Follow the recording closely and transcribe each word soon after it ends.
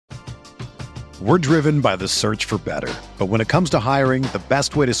We're driven by the search for better. But when it comes to hiring, the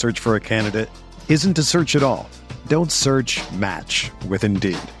best way to search for a candidate isn't to search at all. Don't search, match with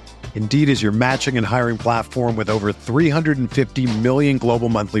Indeed. Indeed is your matching and hiring platform with over 350 million global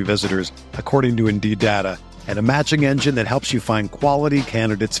monthly visitors, according to Indeed data, and a matching engine that helps you find quality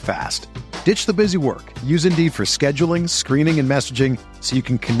candidates fast. Ditch the busy work. Use Indeed for scheduling, screening, and messaging so you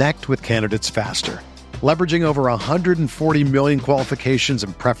can connect with candidates faster. Leveraging over 140 million qualifications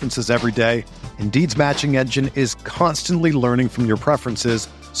and preferences every day, Indeed's matching engine is constantly learning from your preferences,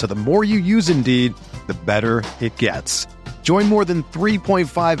 so the more you use Indeed, the better it gets. Join more than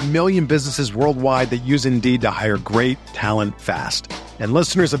 3.5 million businesses worldwide that use Indeed to hire great talent fast. And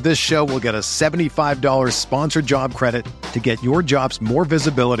listeners of this show will get a $75 sponsored job credit to get your jobs more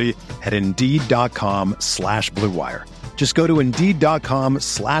visibility at Indeed.com/Blue Wire. Just go to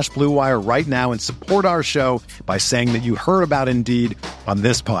Indeed.com/Blue Wire right now and support our show by saying that you heard about Indeed on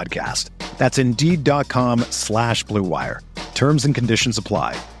this podcast. That's Indeed.com/Blue Wire. Terms and conditions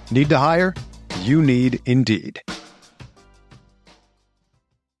apply. Need to hire? You need Indeed.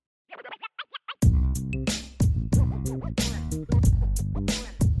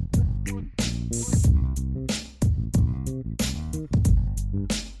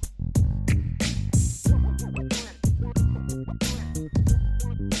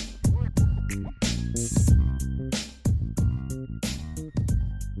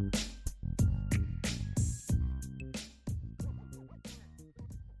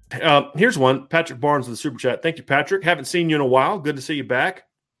 Here's one. Patrick Barnes with the Super Chat. Thank you, Patrick. Haven't seen you in a while. Good to see you back.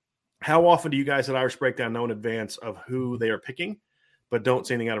 How often do you guys at Irish Breakdown know in advance of who they are picking, but don't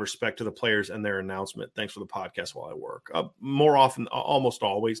say anything out of respect to the players and their announcement? Thanks for the podcast while I work. More often, almost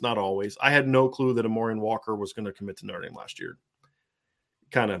always, not always. I had no clue that Amorian Walker was going to commit to Notre Dame last year.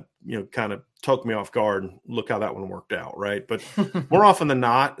 Kind of took me off guard, and look how that one worked out, right? But more often than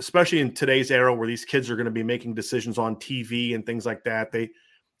not, especially in today's era where these kids are going to be making decisions on TV and things like that, they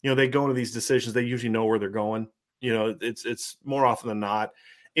go into these decisions. They usually know where they're going. It's more often than not.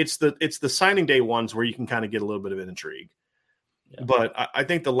 It's the signing day ones where you can kind of get a little bit of an intrigue. Yeah. But I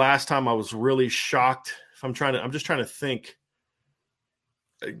think the last time I was really shocked, I'm just trying to think.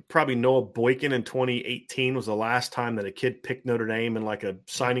 Probably Noah Boykin in 2018 was the last time that a kid picked Notre Dame in like a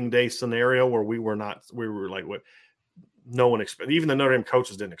signing day scenario where we were like, what? No one expected. Even the Notre Dame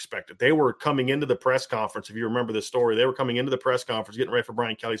coaches didn't expect it. They were coming into the press conference. If you remember this story, they were coming into the press conference, getting ready for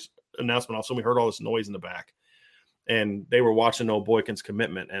Brian Kelly's announcement. Also, we heard all this noise in the back, and they were watching Noah Boykin's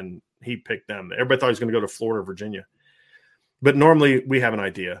commitment, and he picked them. Everybody thought he was going to go to Florida or Virginia, but normally we have an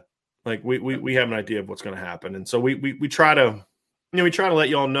idea. Like we have an idea of what's going to happen, and so we try to let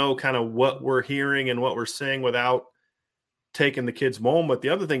y'all know kind of what we're hearing and what we're seeing without taking the kids' moment. The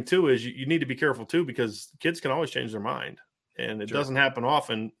other thing too is you need to be careful too, because kids can always change their mind, and it doesn't happen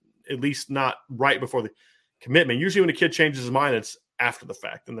often, at least not right before the commitment. Usually when a kid changes his mind, it's after the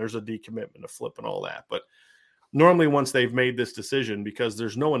fact, and there's a decommitment, a flip, and all that. But normally once they've made this decision, because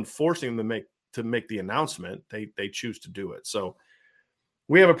there's no one forcing them to make the announcement, they choose to do it. So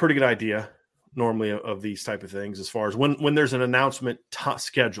we have a pretty good idea normally of these type of things as far as when there's an announcement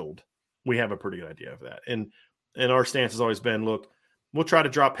scheduled. We have a pretty good idea of that. And our stance has always been, look, we'll try to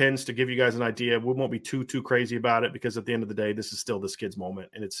drop hints to give you guys an idea. We won't be too crazy about it, because at the end of the day, this is still this kid's moment,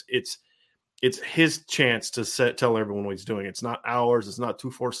 and it's his chance to tell everyone what he's doing. It's not ours. It's not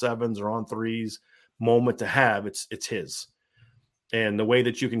 247s or on threes moment to have. It's his. And the way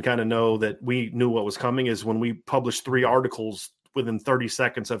that you can kind of know that we knew what was coming is when we published 3 articles within 30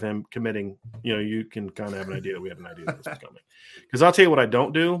 seconds of him committing. You can kind of have an idea that we have an idea that this was coming. Because I'll tell you what I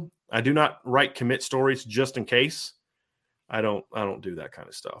don't do. I do not write commit stories just in case. I don't do that kind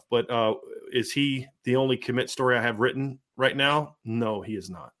of stuff. But is he the only commit story I have written right now? No, he is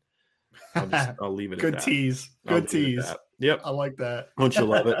not. I'll leave it at that. Good tease. Yep. I like that. Don't you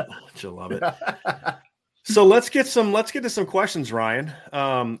love it? Don't you love it? So let's get to some questions, Ryan.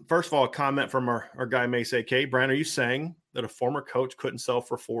 First of all, a comment from our guy Mace AK. Brian, are you saying that a former coach couldn't sell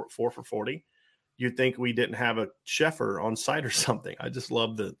for 4 for 40? You'd think we didn't have a cheffer on site or something. I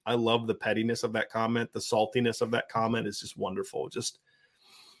love the pettiness of that comment. The saltiness of that comment is just wonderful. Just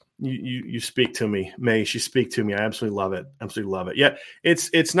you speak to me, Mace. You speak to me. I absolutely love it. Absolutely love it. Yeah,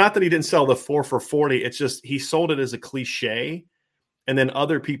 it's not that he didn't sell the 4 for 40. It's just he sold it as a cliche, and then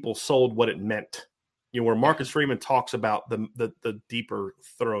other people sold what it meant. Where Marcus Freeman talks about the deeper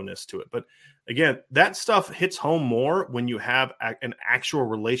thoroughness to it. But again, that stuff hits home more when you have an actual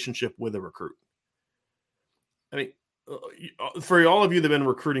relationship with a recruit. I mean, for all of you that have been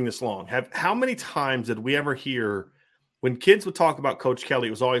recruiting this long, how many times did we ever hear when kids would talk about Coach Kelly,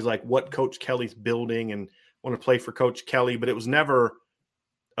 it was always like what Coach Kelly's building and want to play for Coach Kelly, but it was never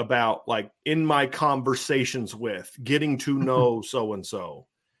about like in my conversations with getting to know so-and-so.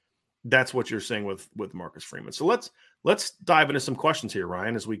 That's what you're saying with Marcus Freeman. So let's dive into some questions here,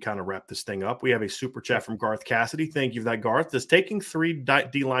 Ryan, as we kind of wrap this thing up. We have a super chat from Garth Cassidy. Thank you for that, Garth. Does taking 3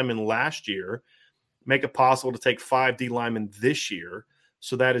 D linemen last year make it possible to take 5 D linemen this year?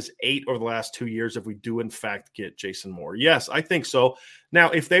 So that is 8 over the last 2 years if we do, in fact, get Jason Moore. Yes, I think so. Now,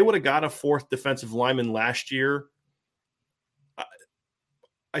 if they would have got a 4th defensive lineman last year,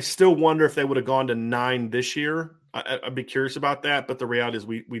 I still wonder if they would have gone to 9 this year. I'd be curious about that, but the reality is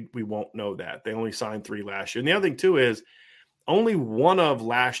we won't know that. They only signed 3 last year. And the other thing, too, is only one of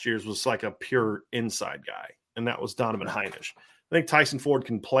last year's was like a pure inside guy, and that was Donovan Heinisch. I think Tyson Ford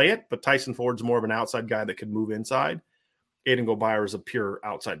can play it, but Tyson Ford's more of an outside guy that can move inside. Aiden Goldbeyer is a pure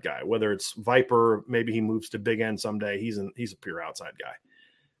outside guy. Whether it's Viper, maybe he moves to big end someday, he's a pure outside guy.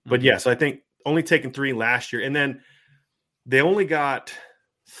 But, yes, I think only taking 3 last year. And then they only got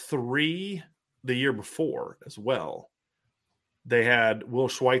 3 the year before as well. They had Will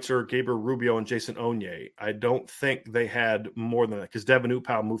Schweitzer, Gabriel Rubio, and Jason Onye. I don't think they had more than that because Devin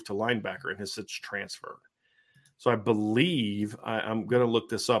Upau moved to linebacker and has since transferred. So I believe, I'm going to look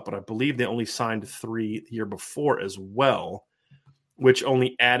this up, but I believe they only signed 3 the year before as well, which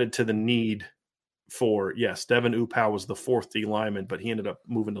only added to the need for, yes, Devin Upau was the 4th D lineman, but he ended up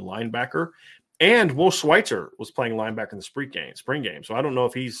moving to linebacker. And Will Schweitzer was playing linebacker in the spring game. So I don't know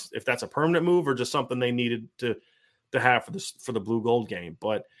if that's a permanent move or just something they needed to have for the blue gold game.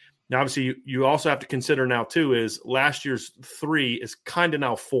 But now obviously you also have to consider now too is last year's 3 is kind of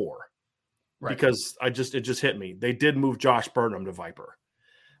now 4, right? Because it just hit me. They did move Josh Burnham to Viper.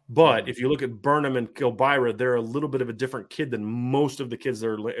 But if you look at Burnham and Goldbeyer, they're a little bit of a different kid than most of the kids that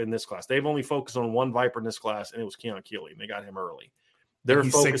are in this class. They've only focused on one Viper in this class, and it was Keon Keeley, and they got him early.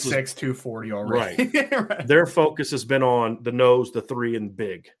 He's 6'6", 240 already. Right. Right. Their focus has been on the nose, the 3, and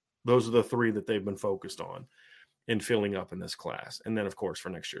big. Those are the 3 that they've been focused on in filling up in this class. And then, of course, for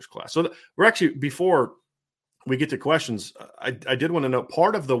next year's class. So we're actually, before we get to questions, I did want to know,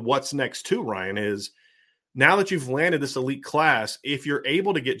 part of the what's next too, Ryan, is now that you've landed this elite class, if you're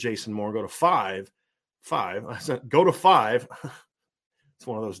able to get Jason Moore, go to 5, go to 5. It's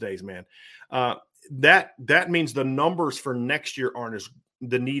one of those days, man. That means the numbers for next year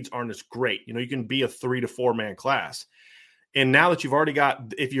the needs aren't as great. You can be a 3 to 4 man class. And now that you've already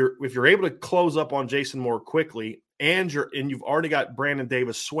got, if you're able to close up on Jason Moore quickly and you've already got Brandon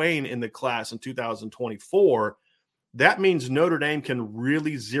Davis Swain in the class in 2024, that means Notre Dame can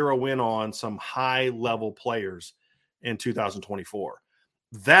really zero in on some high level players in 2024.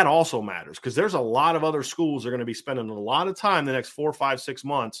 That also matters because there's a lot of other schools that are going to be spending a lot of time the next 4, 5, 6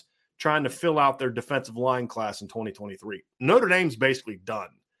 months trying to fill out their defensive line class in 2023. Notre Dame's basically done.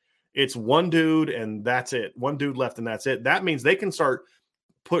 It's one dude and that's it. One dude left and that's it. That means they can start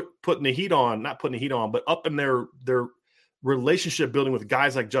putting the heat on, not putting the heat on, but up in their relationship building with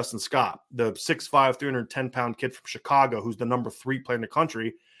guys like Justin Scott, the 6'5", 310-pound kid from Chicago, who's the number 3 player in the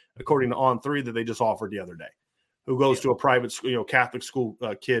country, according to On3 that they just offered the other day, who goes to a private school, Catholic school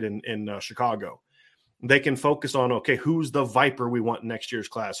kid in Chicago. They can focus on, okay, who's the Viper we want in next year's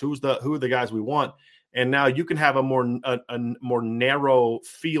class? Who are the guys we want? And now you can have a more narrow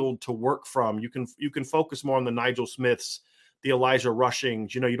field to work from. You can focus more on the Nigel Smiths, the Elijah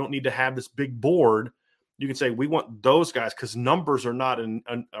Rushings. You don't need to have this big board. You can say we want those guys because numbers are not an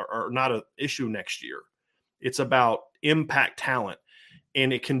issue next year. It's about impact talent,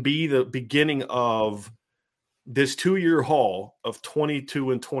 and it can be the beginning of this 2-year haul of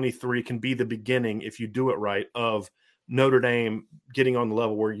 22 and 23 can be the beginning, if you do it right, of Notre Dame getting on the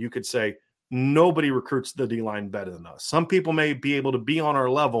level where you could say nobody recruits the D-line better than us. Some people may be able to be on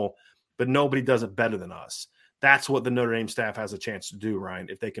our level, but nobody does it better than us. That's what the Notre Dame staff has a chance to do, Ryan,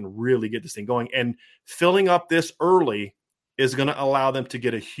 if they can really get this thing going. And filling up this early is going to allow them to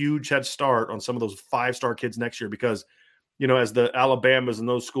get a huge head start on some of those 5-star kids next year because as the Alabamas and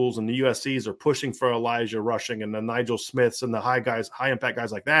those schools and the USCs are pushing for Elijah Rushing and the Nigel Smiths and the high impact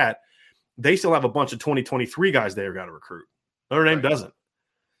guys like that, they still have a bunch of 2023 guys they've got to recruit. Notre Dame doesn't.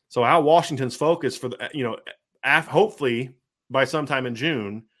 So Al Washington's focus for hopefully by sometime in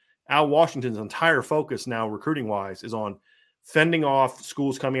June, Al Washington's entire focus now recruiting wise is on fending off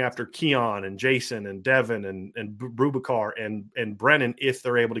schools coming after Keon and Jason and Devin and Brubacar and Brennan if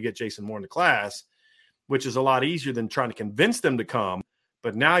they're able to get Jason Moore in the class, which is a lot easier than trying to convince them to come.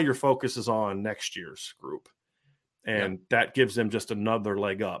 But now your focus is on next year's group. And that gives them just another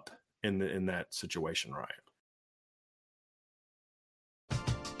leg up in that situation, Ryan.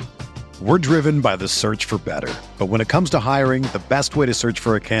 We're driven by the search for better. But when it comes to hiring, the best way to search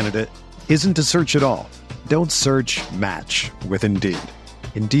for a candidate isn't to search at all. Don't search, match with Indeed.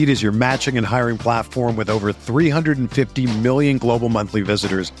 Indeed is your matching and hiring platform with over 350 million global monthly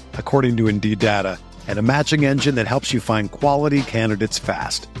visitors, according to Indeed data, and a matching engine that helps you find quality candidates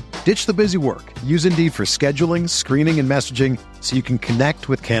fast. Ditch the busy work. Use Indeed for scheduling, screening, and messaging so you can connect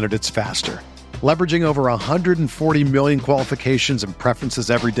with candidates faster. Leveraging over 140 million qualifications and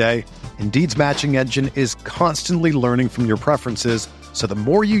preferences every day, Indeed's matching engine is constantly learning from your preferences, so the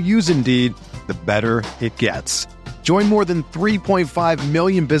more you use Indeed, the better it gets. Join more than 3.5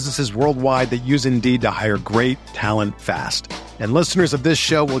 million businesses worldwide that use Indeed to hire great talent fast. And listeners of this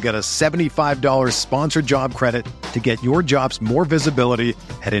show will get a $75 sponsored job credit to get your jobs more visibility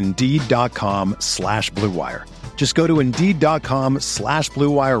at Indeed.com/Blue Wire. Just go to Indeed.com/Blue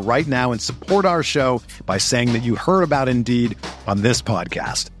Wire right now and support our show by saying that you heard about Indeed on this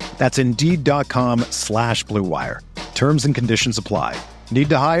podcast. That's Indeed.com/Blue Wire. Terms and conditions apply. Need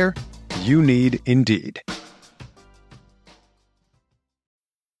to hire? You need Indeed.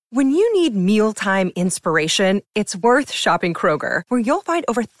 When you need mealtime inspiration, it's worth shopping Kroger, where you'll find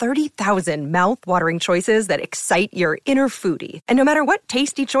over 30,000 mouth-watering choices that excite your inner foodie. And no matter what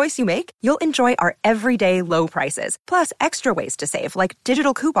tasty choice you make, you'll enjoy our everyday low prices, plus extra ways to save, like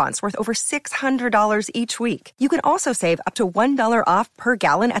digital coupons worth over $600 each week. You can also save up to $1 off per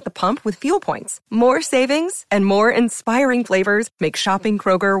gallon at the pump with fuel points. More savings and more inspiring flavors make shopping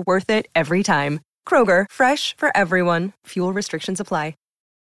Kroger worth it every time. Kroger, fresh for everyone. Fuel restrictions apply.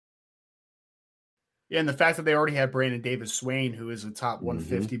 Yeah, and the fact that they already have Brandon Davis Swain, who is a top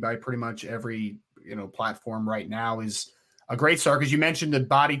 150 by pretty much every platform right now, is a great start, because you mentioned the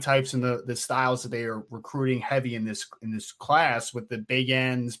body types and the styles that they are recruiting heavy in this class, with the big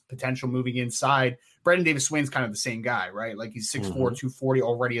ends, potential moving inside. Brandon Davis Swain's kind of the same guy, right? Like, he's 6'4", 240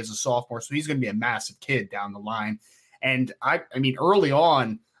 already as a sophomore, so he's going to be a massive kid down the line. And I mean, early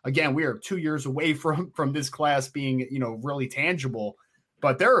on, again, we are 2 years away from this class being really tangible.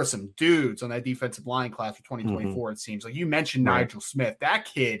 But there are some dudes on that defensive line class for 2024, it seems. Like you mentioned, right. Nigel Smith. That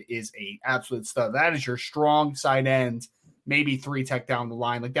kid is a absolute stud. That is your strong side end, maybe 3-tech down the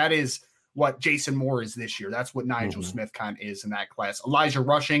line. Like, that is what Jason Moore is this year. That's what Nigel Smith kind of is in that class. Elijah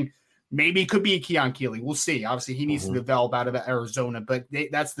Rushing, maybe could be a Keon Keeley. We'll see. Obviously, he needs to develop out of Arizona, but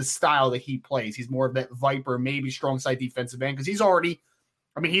that's the style that he plays. He's more of that Viper, maybe strong side defensive end, because he's already –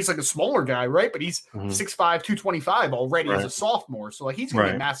 he's like a smaller guy, right? But he's 6'5", 225 already as a sophomore. So, like, he's going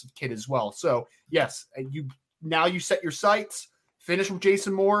to be a massive kid as well. So, yes, you set your sights, finish with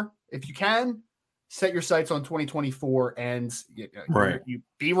Jason Moore. If you can, set your sights on 2024 and you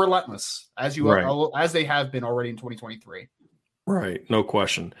be relentless as they have been already in 2023. Right. No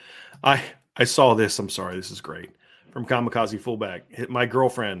question. I saw this. I'm sorry. This is great. From Kamikaze Fullback. My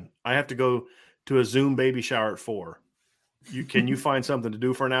girlfriend, I have to go to a Zoom baby shower at 4. Can you find something to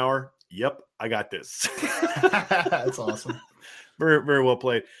do for an hour? Yep, I got this. That's awesome. Very, very well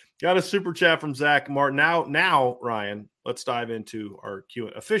played. Got a super chat from Zach Martin. Now, Ryan, let's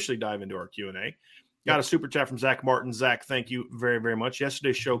officially dive into our Q&A. Got a super chat from Zach Martin. Zach, thank you very, very much.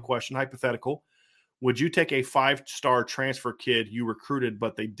 Yesterday's show question, hypothetical. Would you take a 5-star transfer kid you recruited,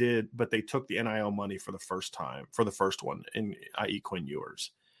 but they took the NIL money for the first one, i.e. Quinn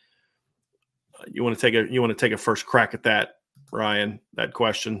Ewers? You want to take a first crack at that, Ryan, that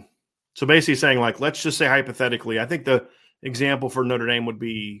question? So basically saying, like, let's just say hypothetically, I think the example for Notre Dame would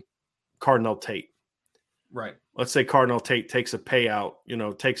be Cardinal Tate. Right. Let's say Cardinal Tate takes a payout,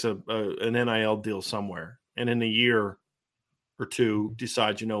 takes an NIL deal somewhere, and in a year or two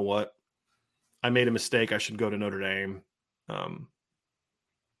decides, you know what, I made a mistake, I should go to Notre Dame.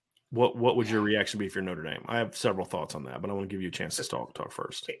 What would your reaction be if you're Notre Dame? I have several thoughts on that, but I want to give you a chance to talk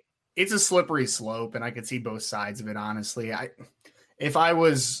first. It's a slippery slope, and I could see both sides of it, honestly. If I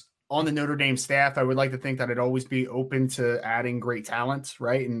was on the Notre Dame staff, I would like to think that I'd always be open to adding great talent,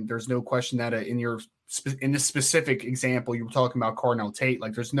 right? And there's no question that in this specific example, you were talking about Cardinal Tate.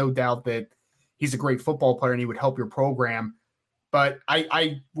 Like, there's no doubt that he's a great football player and he would help your program. But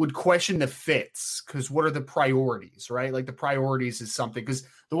I would question the fits, because what are the priorities, right? Like, the priorities is something, because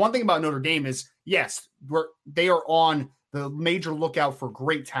the one thing about Notre Dame is, yes, they are on the major lookout for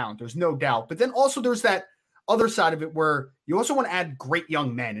great talent. There's no doubt. But then also there's that other side of it where you also want to add great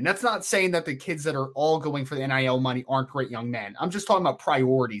young men. And that's not saying that the kids that are all going for the NIL money aren't great young men. I'm just talking about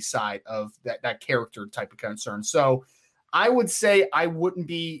priority side of that character type of concern. So I would say I wouldn't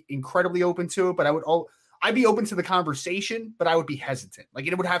be incredibly open to it, but I'd be open to the conversation, but I would be hesitant. Like,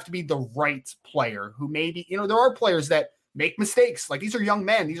 it would have to be the right player who maybe, there are players that make mistakes. Like, these are young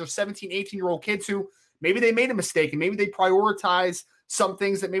men. These are 17, 18-year-old kids who maybe they made a mistake and maybe they prioritize some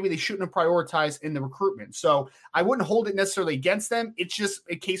things that maybe they shouldn't have prioritized in the recruitment. So I wouldn't hold it necessarily against them. It's just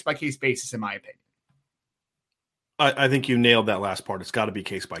a case-by-case basis, in my opinion. I think you nailed that last part. It's got to be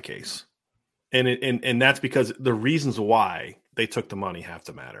case by case. And that's because the reasons why they took the money have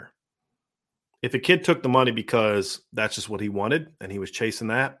to matter. If a kid took the money because that's just what he wanted and he was chasing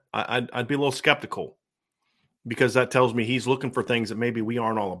that, I'd be a little skeptical, because that tells me he's looking for things that maybe we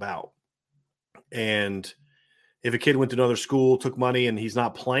aren't all about. And if a kid went to another school, took money, and he's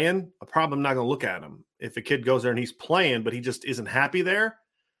not playing, I'm probably not going to look at him. If a kid goes there and he's playing, but he just isn't happy there,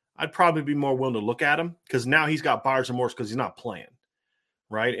 I'd probably be more willing to look at him, because now he's got buyer's remorse because he's not playing,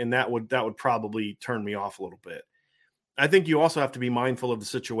 right? And that would probably turn me off a little bit. I think you also have to be mindful of the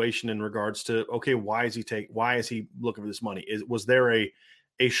situation in regards to, okay, why is he looking for this money? Was there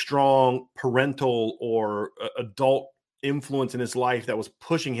a strong parental or adult influence in his life that was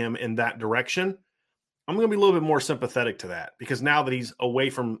pushing him in that direction? I'm going to be a little bit more sympathetic to that, because now that he's away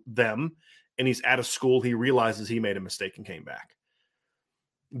from them and he's at a school, he realizes he made a mistake and came back.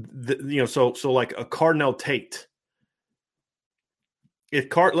 So like a Cardinal Tate.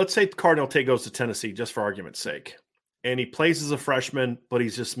 Let's say Cardinal Tate goes to Tennessee, just for argument's sake, and he plays as a freshman, but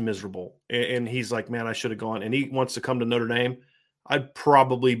he's just miserable. And he's like, man, I should have gone. And he wants to come to Notre Dame. I'd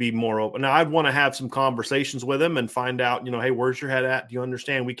probably be more open. Now, I'd want to have some conversations with him and find out, hey, where's your head at? Do you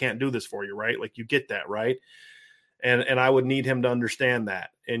understand we can't do this for you, right? Like, you get that, right? And I would need him to understand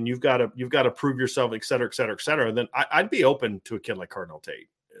that. And you've got to prove yourself, et cetera, et cetera, et cetera. Then I'd be open to a kid like Cardinal Tate.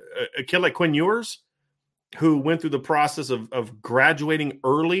 A kid like Quinn Ewers, who went through the process of graduating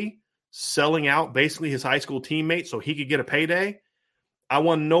early, selling out basically his high school teammates so he could get a payday. I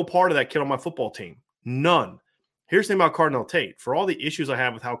want no part of that kid on my football team. None. Here's the thing about Cardinal Tate. For all the issues I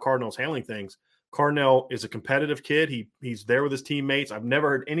have with how Cardinal's handling things, Cardinal is a competitive kid. He's there with his teammates. I've never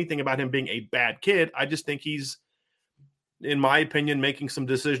heard anything about him being a bad kid. I just think he's, in my opinion, making some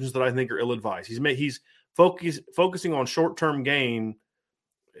decisions that I think are ill-advised. He's focusing on short-term gain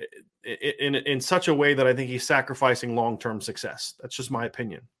in such a way that I think he's sacrificing long-term success. That's just my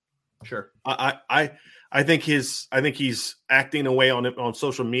opinion. Sure. I think he's acting a way on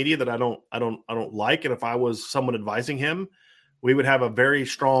social media that I don't like. And if I was someone advising him, we would have a very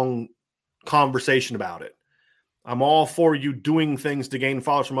strong conversation about it. I'm all for you doing things to gain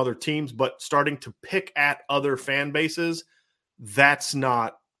followers from other teams, but starting to pick at other fan bases, that's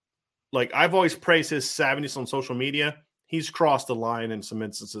not, like, I've always praised his savviness on social media. He's crossed the line in some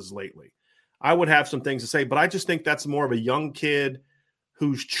instances lately. I would have some things to say, but I just think that's more of a young kid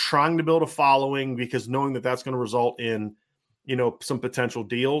who's trying to build a following, because knowing that that's going to result in, some potential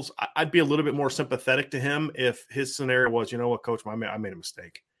deals. I'd be a little bit more sympathetic to him if his scenario was, what, coach, I made a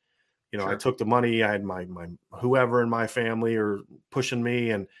mistake. Sure. I took the money. I had my whoever in my family or pushing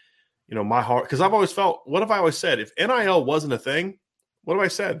me, and, my heart, because I've always felt, what have I always said? If NIL wasn't a thing, what have I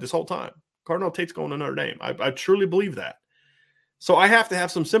said this whole time? Cardinal Tate's going to Notre Dame. I truly believe that. So I have to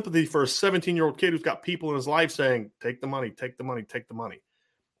have some sympathy for a 17-year-old kid who's got people in his life saying, take the money, take the money, take the money.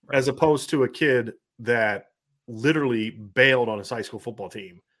 Right. As opposed to a kid that literally bailed on his high school football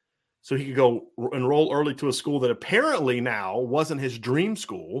team so he could go enroll early to a school that apparently now wasn't his dream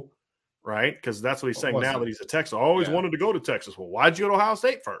school, right? Because that's what he's saying now that he's at Texas. I always wanted to go to Texas. Well, why'd you go to Ohio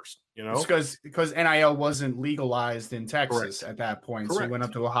State first? It's because NIL wasn't legalized in Texas at that point. Correct. So he went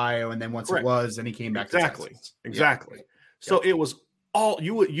up to Ohio, and then once it was, then he came back to Texas. Exactly. Yeah. So it was all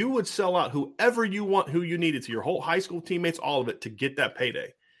you would sell out whoever you want, who you needed, to your whole high school teammates, all of it, to get that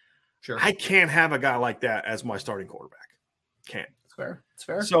payday. Sure. I can't have a guy like that as my starting quarterback. Can't. It's fair. It's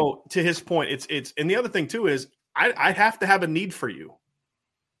fair. So to his point, it's and the other thing too is I have to have a need for you.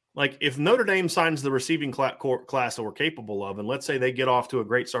 Like, if Notre Dame signs the receiving class that we're capable of, and let's say they get off to a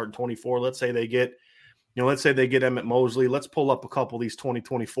great start in 24, let's say they get Emmett Mosley. Let's pull up a couple of these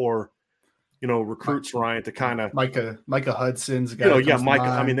 2024, recruits, Ryan, to kind of Micah Hudson's guy. Micah.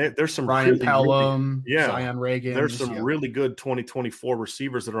 I mean, there's some Ryan Pelham, Zion Reagan. There's some really good 2024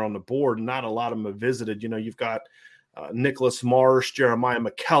 receivers that are on the board. Not a lot of them have visited. You've got Nicholas Marsh, Jeremiah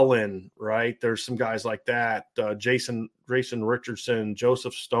McKellen, right? There's some guys like that. Jason Richardson,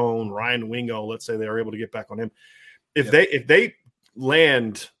 Joseph Stone, Ryan Wingo. Let's say they are able to get back on him. If they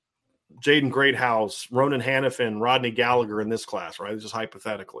land Jaden Greathouse, Ronan Hannafin, Rodney Gallagher in this class, right? Just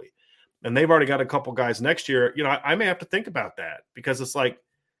hypothetically. And they've already got a couple guys next year. I may have to think about that, because it's like,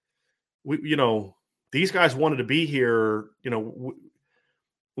 these guys wanted to be here.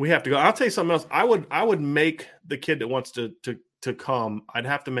 We have to go. I'll tell you something else. I would make the kid that wants to come.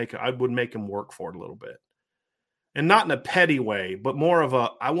 I would make him work for it a little bit, and not in a petty way, but more of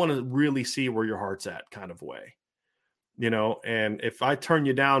I want to really see where your heart's at kind of way. And if I turn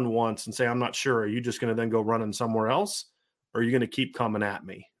you down once and say, I'm not sure, are you just going to then go running somewhere else, or are you going to keep coming at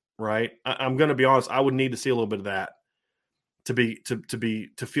me? Right. I'm going to be honest. I would need to see a little bit of that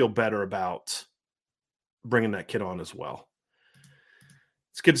to feel better about bringing that kid on as well.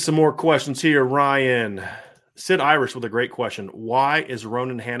 Let's get to some more questions here. Ryan, Sid Irish with a great question. Why is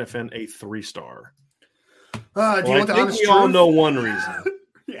Ronan Hannafin a 3-star? Do you want the I think honest we truth? all know one reason.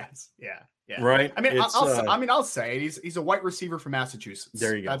 Yes. Yeah. Yeah. Right. I mean, I'll say it. He's a white receiver from Massachusetts.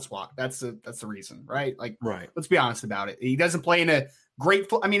 There you go. That's why. That's the reason, right? Like, right. Let's be honest about it. He doesn't play in a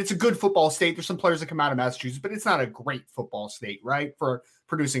great. I mean, it's a good football state. There's some players that come out of Massachusetts, but it's not a great football state, right? For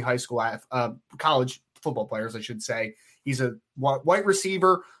producing high school, college football players, I should say. He's a white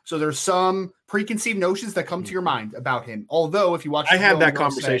receiver, so there's some preconceived notions that come to your mind about him. Although, if you watch, I had that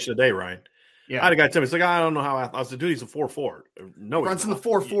conversation today, Ryan. Yeah, I had a guy tell me, it's like, I don't know how I was like, dude, he's a 4.4. No, runs in the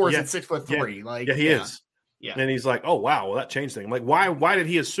 4.4s at 6'3". Yeah. Like, he is. Yeah, and he's like, oh wow, well that changed things. I'm like, why did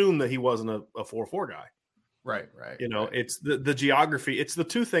he assume that he wasn't a 4.4 guy? Right. You know, it's the geography. It's the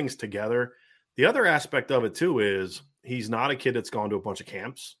two things together. The other aspect of it too is he's not a kid that's gone to a bunch of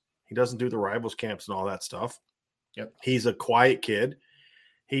camps. He doesn't do the rivals camps and all that stuff. Yep. He's a quiet kid.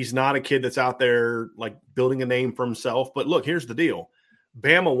 He's not a kid that's out there like building a name for himself. But look, here's the deal.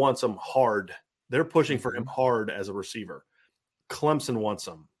 Bama wants him hard. They're pushing for him hard as a receiver. Clemson wants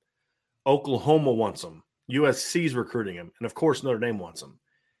him. Oklahoma wants him. USC's recruiting him. And of course, Notre Dame wants him.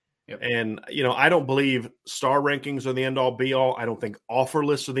 Yep. And, you know, I don't believe star rankings are the end all be all. I don't think offer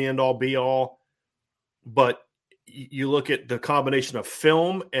lists are the end all be all. But you look at the combination of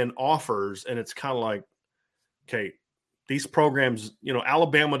film and offers, and it's kind of like, okay, these programs, you know,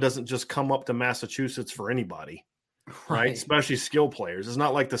 Alabama doesn't just come up to Massachusetts for anybody, right? Especially skill players. It's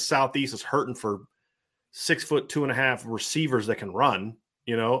not like the Southeast is hurting for 6'2.5" receivers that can run.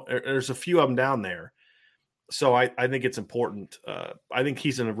 You know, there's a few of them down there. So I think it's important. I think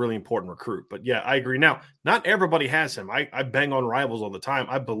he's a really important recruit. But, yeah, I agree. Now, not everybody has him. I bang on Rivals all the time.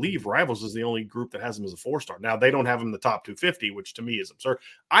 I believe Rivals is the only group that has him as a 4-star. Now, they don't have him in the top 250, which to me is absurd.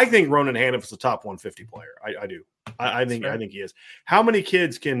 I think Ronan Hannafin is a top 150 player. I do. I think he is. How many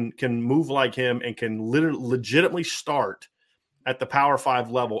kids can move like him and can legitimately start at the Power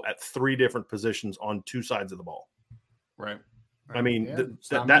 5 level at 3 different positions on 2 sides of the ball? Right. I mean,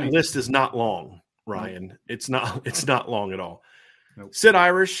 that list is not long. Ryan, it's not long at all. Nope. Sid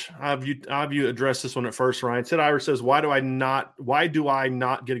Irish, have you addressed this one at first, Ryan? Sid Irish says, why do I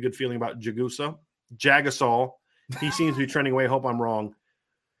not get a good feeling about Jagasol? He seems to be trending away. Hope I'm wrong.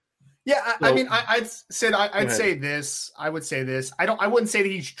 Yeah, I mean, I'd say this. I would say this. I wouldn't say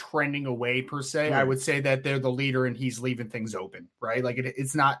that he's trending away per se. Right. I would say that they're the leader and he's leaving things open, right? Like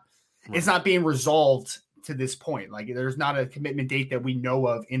it's not being resolved to this point. Like there's not a commitment date that we know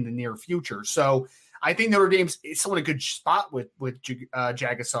of in the near future. So I think Notre Dame's still in a good spot with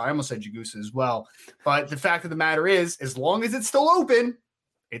Jagasol. I almost said Jagusa as well. But the fact of the matter is, as long as it's still open,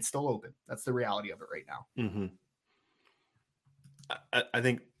 it's still open. That's the reality of it right now. Mm-hmm. I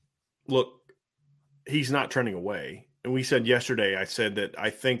think, look, he's not trending away. And we said yesterday, I said that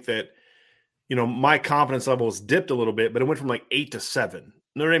I think that, you know, my confidence level has dipped a little bit, but it went from like 8 to 7.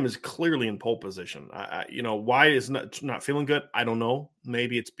 Notre Dame is clearly in pole position. You know, why is not feeling good? I don't know.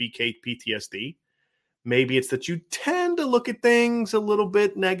 Maybe it's BK PTSD. Maybe it's that you tend to look at things a little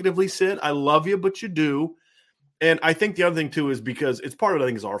bit negatively, Sid. I love you, but you do. And I think the other thing, too, is because it's part of it, I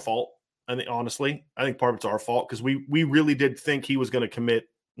think, is our fault. I think, honestly, part of it's our fault because we really did think he was going to commit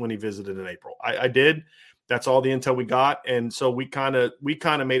when he visited in April. I did. That's all the intel we got. And so we kind of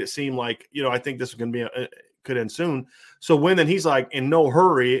made it seem like, you know, I think this is going to be could end soon. So then he's like in no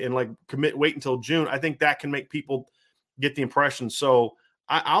hurry and like wait until June. I think that can make people get the impression. So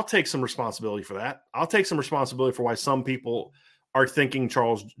I'll take some responsibility for that. I'll take some responsibility for why some people are thinking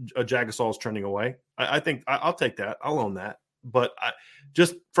Charles Jagasol is trending away. I think I'll take that. I'll own that. But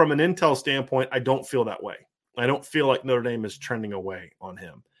just from an intel standpoint, I don't feel that way. I don't feel like Notre Dame is trending away on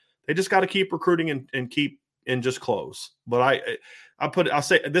him. They just got to keep recruiting and keep and just close. But I'll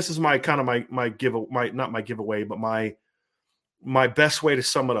say this is my kind of my giveaway, but my best way to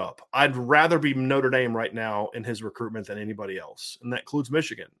sum it up. I'd rather be Notre Dame right now in his recruitment than anybody else, and that includes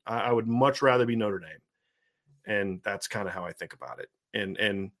Michigan. I would much rather be Notre Dame, and that's kind of how I think about it.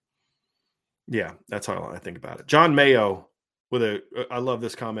 And yeah, that's how I think about it. John Mayo I love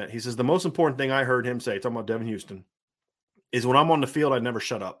this comment. He says the most important thing I heard him say, talking about Devin Houston, is when I'm on the field, I never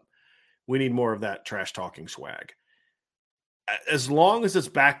shut up. We need more of that trash talking swag. As long as it's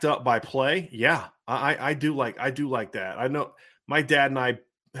backed up by play, yeah, I do like that. I know my dad and I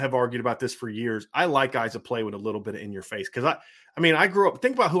have argued about this for years. I like guys that play with a little bit of in your face because I grew up.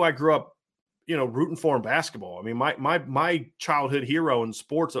 Think about who I grew up, you know, rooting for in basketball. I mean, my childhood hero in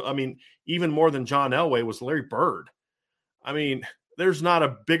sports. I mean, even more than John Elway was Larry Bird. I mean, there's not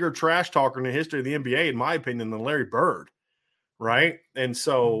a bigger trash talker in the history of the NBA, in my opinion, than Larry Bird. right? And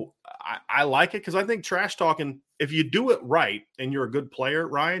so I like it because I think trash talking, if you do it right and you're a good player,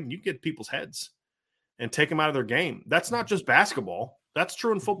 Ryan, you get people's heads and take them out of their game. That's not just basketball. That's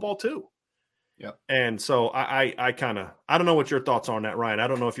true in football too. Yep. And so I don't know what your thoughts are on that, Ryan. I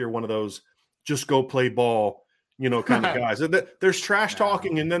don't know if you're one of those just go play ball, kind of guys. There's trash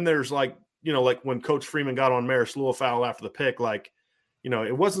talking, and then there's like when Coach Freeman got on Maris Fowl after the pick, like,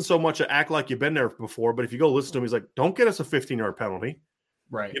 it wasn't so much to act like you've been there before, but if you go listen to him, he's like, don't get us a 15-yard penalty.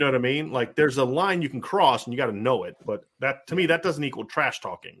 Right. You know what I mean? Like there's a line you can cross and you got to know it. But that, to me, that doesn't equal trash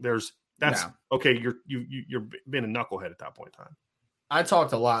talking. Okay. You're being a knucklehead at that point in time. I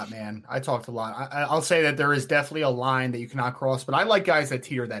talked a lot, man. I'll say that there is definitely a line that you cannot cross, but I like guys that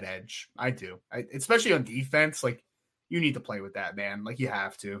teeter that edge. I do. Especially on defense. Like, you need to play with that, man. Like, you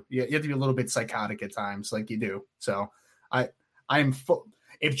have to. You have to be a little bit psychotic at times, like you do. So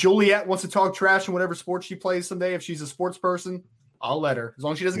if Juliet wants to talk trash in whatever sport she plays someday, if she's a sports person, I'll let her. As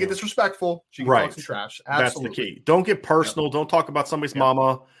long as she doesn't get disrespectful, she can talk some trash. Absolutely. That's the key. Don't get personal. Yep. Don't talk about somebody's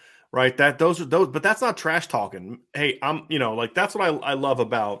mama. Right. Those, but that's not trash talking. Hey, that's what I love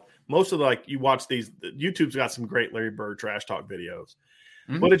about most of you watch these, YouTube's got some great Larry Bird trash talk videos,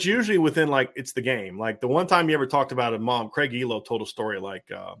 but it's usually within it's the game. Like the one time you ever talked about a mom, Craig Elo told a story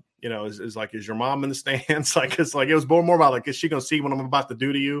is your mom in the stands? It was more about is she going to see what I'm about to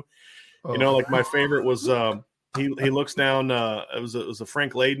do to you? Oh. My favorite was, he looks down, it was a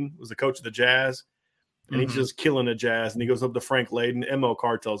Frank Layden, was the coach of the Jazz. And he's just killing the Jazz. And he goes up to Frank Layden. M.O.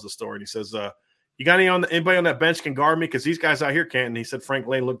 Carr tells the story. And he says, you got anybody on that bench can guard me? Because these guys out here can't. And he said, Frank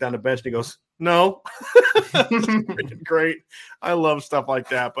Layden looked down the bench and he goes, no. Great. I love stuff like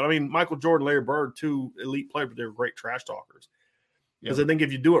that. But, I mean, Michael Jordan, Larry Bird, two elite players, but they're great trash talkers. Because I think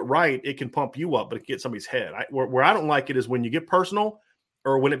if you do it right, it can pump you up, but it can get somebody's head. Where I don't like it is when you get personal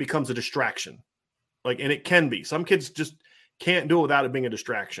or when it becomes a distraction. And it can be. Some kids just can't do it without it being a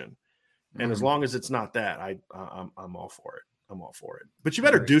distraction. And as long as it's not that, I'm all for it. I'm all for it. But you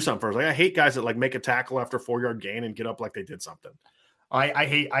better do something first. I hate guys that make a tackle after a 4-yard gain and get up like they did something. I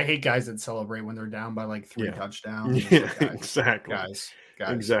hate guys that celebrate when they're down by 3 touchdowns. Yeah, exactly. Guys.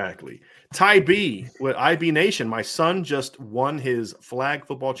 Exactly. Ty B with IB Nation. My son just won his flag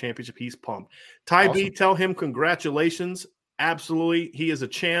football championship. He's pumped. Ty awesome. B, tell him congratulations. Absolutely. He is a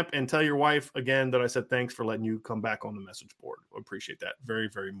champ. And tell your wife again that I said thanks for letting you come back on the message board. I appreciate that very,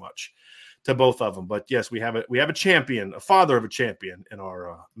 very much to both of them. But yes, we have a champion, a father of a champion in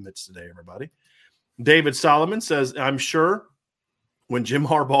our midst today, everybody. David Solomon says, I'm sure when Jim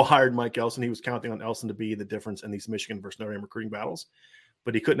Harbaugh hired Mike Elston, he was counting on Elston to be the difference in these Michigan versus Notre Dame recruiting battles,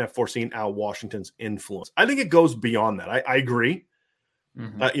 but he couldn't have foreseen Al Washington's influence. I think it goes beyond that. I agree.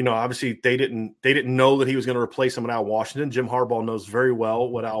 Obviously they didn't know that he was going to replace him with Al Washington. Jim Harbaugh knows very well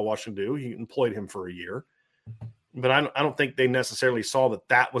what Al Washington do. He employed him for a year, but I don't think they necessarily saw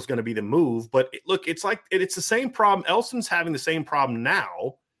that was going to be the move. But it's the same problem. Elston's having the same problem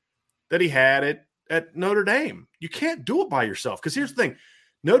now that he had at Notre Dame. You can't do it by yourself. Because here's the thing.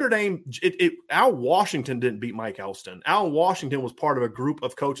 Notre Dame, Al Washington didn't beat Mike Elston. Al Washington was part of a group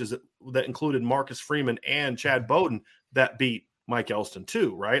of coaches that included Marcus Freeman and Chad Bowden that beat Mike Elston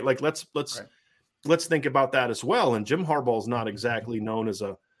too, right? Let's think about that as well. And Jim Harbaugh is not exactly known as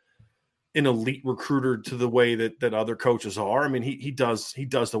an elite recruiter to the way that other coaches are. I mean, he does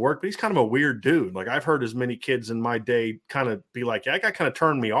the work, but he's kind of a weird dude. I've heard as many kids in my day kind of be like, yeah, that guy kind of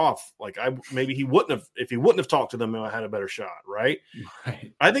turned me off. Maybe he wouldn't have, if he wouldn't have talked to them, I had a better shot. Right.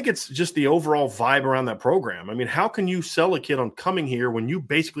 I think it's just the overall vibe around that program. I mean, how can you sell a kid on coming here when you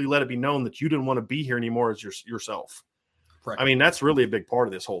basically let it be known that you didn't want to be here anymore as yourself? Right. I mean, that's really a big part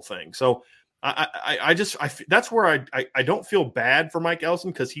of this whole thing. So I that's where I don't feel bad for Mike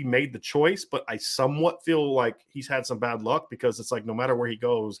Elston because he made the choice, but I somewhat feel like he's had some bad luck because it's no matter where he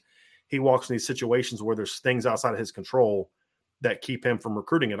goes, he walks in these situations where there's things outside of his control that keep him from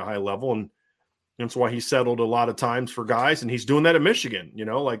recruiting at a high level. And that's why he settled a lot of times for guys. And he's doing that at Michigan,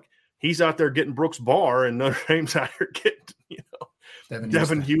 he's out there getting Brooks Barr and Notre Dame's out here getting,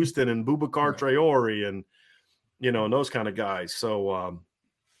 Devin Houston and Boubacar Traore and, and those kind of guys. So,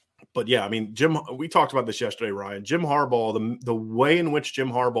 but yeah, I mean, we talked about this yesterday, Ryan. Jim Harbaugh, the way in which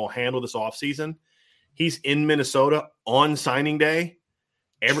Jim Harbaugh handled this offseason, he's in Minnesota on signing day.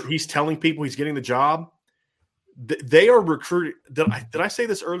 He's telling people he's getting the job. They are recruiting. Did I say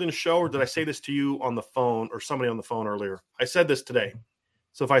this early in the show or did I say this to you on the phone or somebody on the phone earlier? I said this today.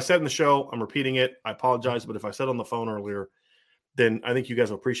 So if I said in the show, I'm repeating it. I apologize. But if I said on the phone earlier, then I think you guys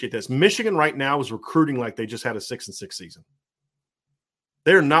will appreciate this. Michigan right now is recruiting like they just had a 6-6 season.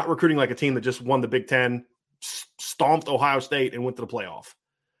 They're not recruiting like a team that just won the Big Ten, stomped Ohio State, and went to the playoff.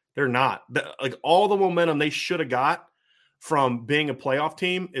 They're not. All the momentum they should have got from being a playoff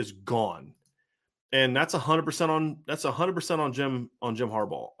team is gone. And that's 100% on Jim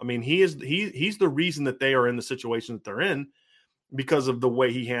Harbaugh. I mean, he's the reason that they are in the situation that they're in because of the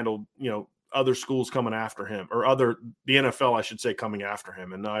way he handled, other schools coming after him, or the NFL, I should say, coming after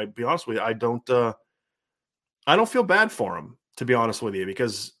him. And I'd be honest with you, I don't feel bad for him, to be honest with you,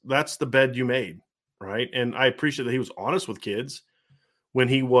 because that's the bed you made, right? And I appreciate that he was honest with kids when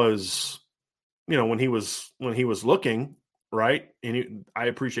he was, when he was looking, right? And I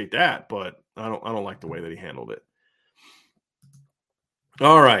appreciate that, but I don't like the way that he handled it.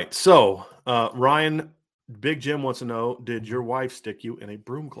 All right, so Ryan, Big Jim wants to know: did your wife stick you in a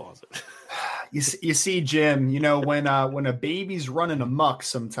broom closet? You see, Jim, when a baby's running amok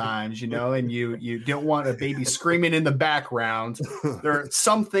sometimes, and you don't want a baby screaming in the background, there are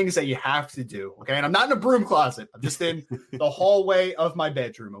some things that you have to do. Okay. And I'm not in a broom closet. I'm just in the hallway of my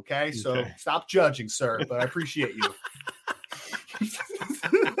bedroom. Okay. So stop judging, sir, but I appreciate you.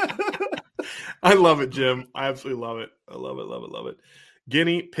 I love it, Jim. I absolutely love it. I love it. Love it. Love it.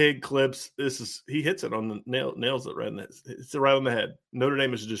 Guinea pig clips. He hits it on the nails it right in it's right on the head. Notre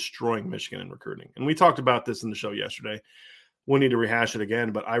Dame is destroying Michigan in recruiting. And we talked about this in the show yesterday. We'll need to rehash it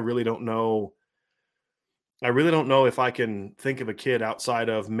again, but I really don't know. I really don't know if I can think of a kid outside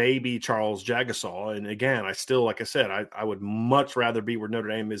of maybe Charles Jagasaw. And again, I still, like I said, I would much rather be where Notre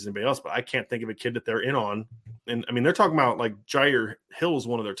Dame is than anybody else, but I can't think of a kid that they're in on. And I mean, they're talking about like Jair Hill is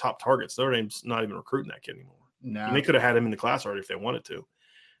one of their top targets. Notre Dame's not even recruiting that kid anymore. No. And they could have had him in the class already if they wanted to.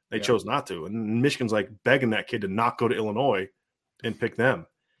 They chose not to. And Michigan's like begging that kid to not go to Illinois and pick them.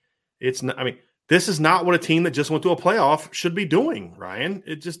 It's not, I mean, this is not what a team that just went to a playoff should be doing, Ryan.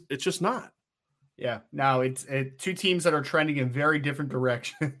 It's just not. Yeah. No, it's two teams that are trending in very different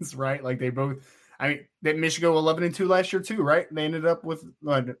directions, right? Like they both, that Michigan 11-2 last year too, right? They ended up with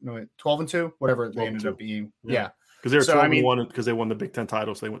 12-2, whatever they ended up being. Yeah. Because they were 12-1 because they won the Big Ten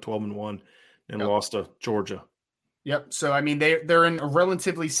title. So they went 12-1 and lost to Georgia. Yep. So, I mean, they're in a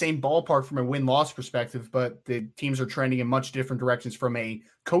relatively same ballpark from a win-loss perspective, but the teams are trending in much different directions from a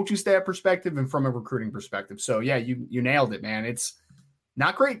coaching staff perspective and from a recruiting perspective. So, yeah, you nailed it, man. It's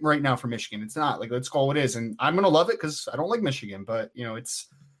not great right now for Michigan. It's not. Like, let's call it is. And I'm going to love it because I don't like Michigan, but,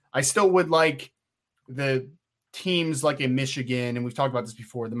 I still would like the teams like in Michigan, and we've talked about this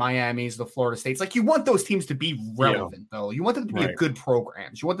before, the Miamis, the Florida States. Like, you want those teams to be relevant, though. You want them to be good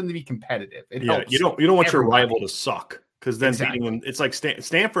programs. You want them to be competitive. It helps. You don't want your rival to suck, because then beating them, it's like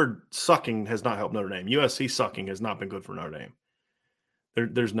Stanford sucking has not helped Notre Dame. USC sucking has not been good for Notre Dame.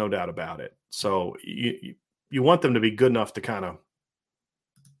 There's no doubt about it. So you want them to be good enough to kind of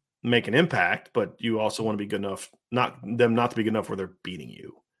make an impact, but you also want to be good enough, not to be good enough where they're beating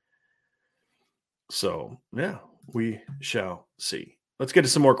you. So, yeah, we shall see. Let's get to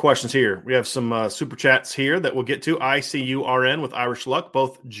some more questions here. We have some super chats here that we'll get to. ICURN with Irish Luck.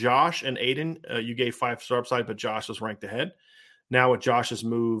 Both Josh and Aiden, you gave 5-star upside, but Josh was ranked ahead. Now with Josh's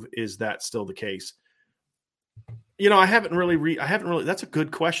move, is that still the case? I haven't really that's a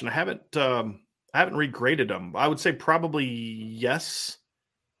good question. I haven't regraded them. I would say probably yes.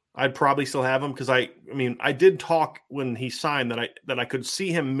 I'd probably still have him because I did talk when he signed that I could see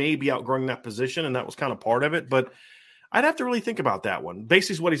him maybe outgrowing that position, and that was kind of part of it. But I'd have to really think about that one.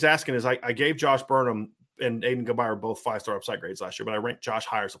 Basically, what he's asking is I gave Josh Burnham and Aiden Gabayr both 5-star upside grades last year, but I ranked Josh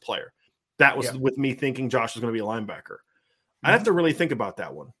higher as a player. That was with me thinking Josh was going to be a linebacker. I'd have to really think about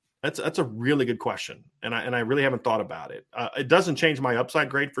that one. That's a really good question, and I really haven't thought about it. It doesn't change my upside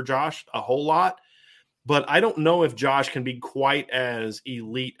grade for Josh a whole lot. But I don't know if Josh can be quite as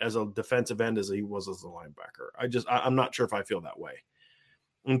elite as a defensive end as he was as a linebacker. I'm not sure if I feel that way.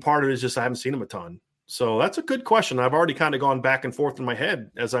 And part of it is just I haven't seen him a ton. So that's a good question. I've already kind of gone back and forth in my head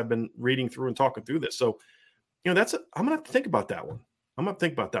as I've been reading through and talking through this. So, I'm going to have to think about that one.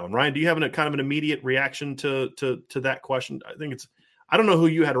 Ryan, do you have kind of an immediate reaction to that question? I don't know who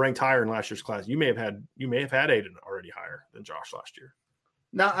you had ranked higher in last year's class. You may have had Aiden already higher than Josh last year.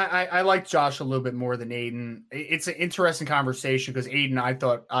 No, I like Josh a little bit more than Aiden. It's an interesting conversation because Aiden, I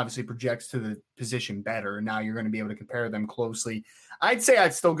thought, obviously projects to the position better, and now you're going to be able to compare them closely. I'd say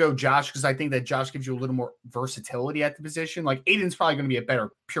I'd still go Josh because I think that Josh gives you a little more versatility at the position. Like, Aiden's probably going to be a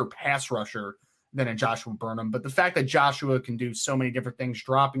better pure pass rusher than a Joshua Burnham, but the fact that Joshua can do so many different things,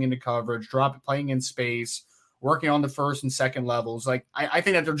 dropping into coverage, playing in space, working on the first and second levels. Like, I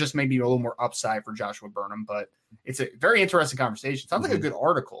think that there just may be a little more upside for Joshua Burnham, but it's a very interesting conversation. Sounds like a good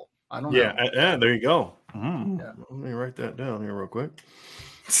article. I don't know. Yeah, there you go. Yeah. Let me write that down here real quick.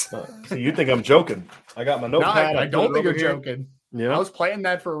 So you think I'm joking? I got my notepad. No, I don't think you're joking. Yeah, I was playing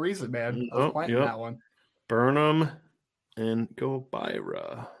that for a reason, man. I was playing that one. Burnham and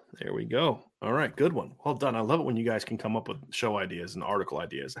Gabayr. There we go. All right, good one. Well done. I love it when you guys can come up with show ideas and article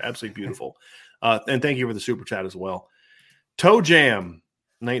ideas. Absolutely beautiful. And thank you for the super chat as well. Toe Jam,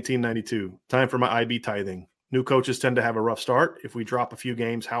 1992. Time for my IB tithing. New coaches tend to have a rough start. If we drop a few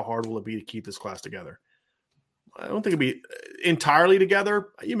games, how hard will it be to keep this class together? I don't think it'll be entirely together.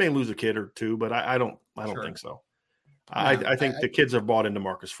 You may lose a kid or two, but I don't think so. I think the kids have bought into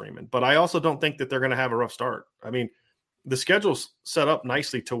Marcus Freeman, but I also don't think that they're going to have a rough start. I mean, the schedule's set up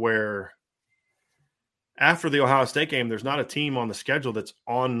nicely to where after the Ohio State game, there's not a team on the schedule that's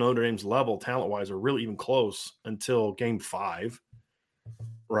on Notre Dame's level talent-wise or really even close until game 5,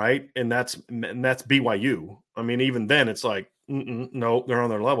 right? And that's BYU. I mean, even then it's like, no, they're on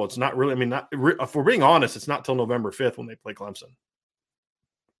their level. It's not really – I mean, if we're being honest, it's not till November 5th when they play Clemson.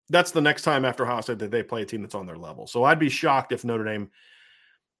 That's the next time after Ohio State that they play a team that's on their level. So I'd be shocked if Notre Dame,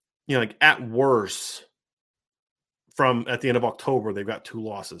 like at worst – from at the end of October, they've got 2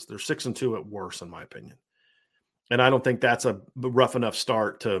 losses. They're 6-2 at worst, in my opinion. And I don't think that's a rough enough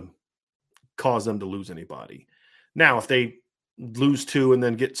start to cause them to lose anybody. Now, if they lose 2 and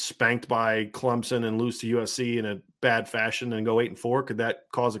then get spanked by Clemson and lose to USC in a bad fashion and go 8-4, could that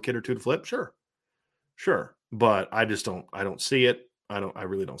cause a kid or two to flip? Sure. But I don't see it. I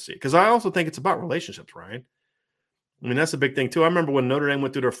really don't see it. Because I also think it's about relationships, Ryan. I mean, that's a big thing too. I remember when Notre Dame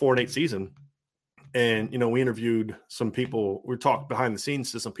went through their 4-8 season. And, we interviewed some people. We talked behind the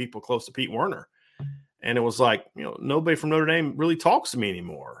scenes to some people close to Pete Werner. And it was like, nobody from Notre Dame really talks to me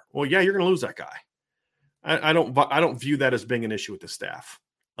anymore. Well, yeah, you're going to lose that guy. I don't view that as being an issue with the staff.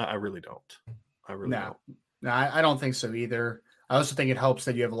 I really don't. No, I don't think so either. I also think it helps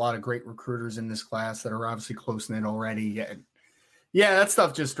that you have a lot of great recruiters in this class that are obviously close-knit already. Yeah, that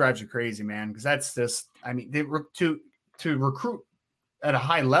stuff just drives you crazy, man. Because that's just, I mean, to recruit at a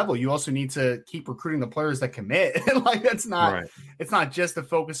high level, you also need to keep recruiting the players that commit. Like that's not, right. It's not just to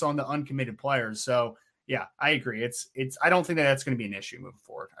focus on the uncommitted players. So yeah, I agree. It's, I don't think that's going to be an issue moving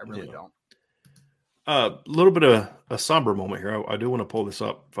forward. I really don't. A little bit of a somber moment here. I do want to pull this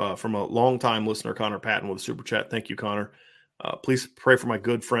up from a longtime listener, Connor Patton, with a super chat. Thank you, Connor. Please pray for my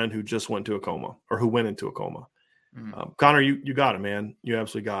good friend who just went into a coma. Connor, you got it, man. You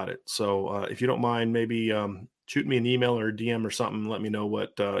absolutely got it. So if you don't mind, maybe shoot me an email or a DM or something. Let me know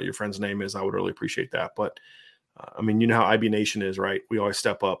what your friend's name is. I would really appreciate that. But I mean, you know how IB Nation is, right? We always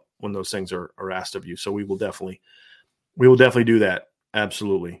step up when those things are asked of you. So we will definitely do that.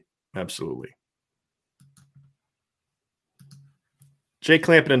 Absolutely. Jay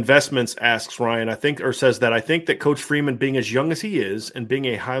Clampett Investments asks Ryan, I think that Coach Freeman, being as young as he is and being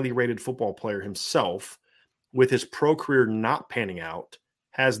a highly rated football player himself, with his pro career not panning out,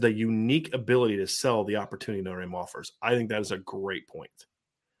 has the unique ability to sell the opportunity Notre Dame offers. I think that is a great point.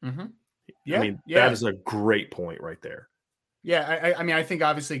 Mm-hmm. That is a great point right there. Yeah, I mean, I think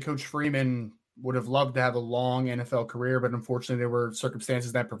obviously Coach Freeman would have loved to have a long NFL career, but unfortunately there were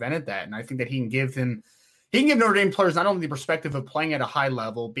circumstances that prevented that. And I think that he can give Notre Dame players not only the perspective of playing at a high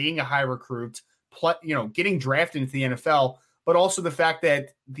level, being a high recruit, getting drafted into the NFL, but also the fact that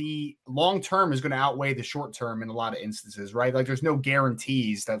the long term is going to outweigh the short term in a lot of instances, right? Like there's no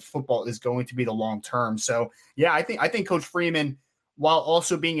guarantees that football is going to be the long term. So yeah, I think Coach Freeman, while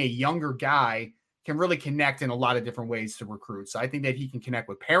also being a younger guy, can really connect in a lot of different ways to recruits. So I think that he can connect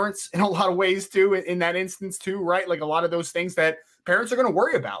with parents in a lot of ways too, in that instance too, right? Like a lot of those things that parents are going to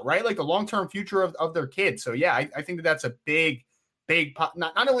worry about, right? Like the long-term future of their kids. So yeah, I think that's a big,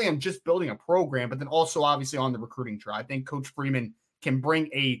 not only on just building a program, but then also obviously on the recruiting trail. I think Coach Freeman can bring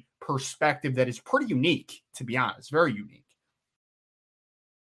a perspective that is pretty unique, to be honest, very unique.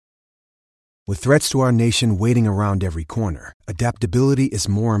 With threats to our nation waiting around every corner, adaptability is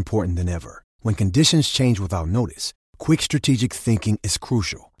more important than ever. When conditions change without notice, quick strategic thinking is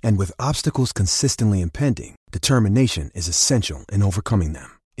crucial. And with obstacles consistently impending, determination is essential in overcoming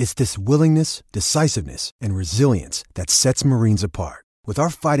them. It's this willingness, decisiveness, and resilience that sets Marines apart. With our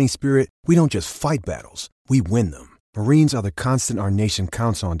fighting spirit, we don't just fight battles, we win them. Marines are the constant our nation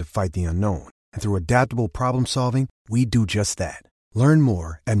counts on to fight the unknown. And through adaptable problem solving, we do just that. Learn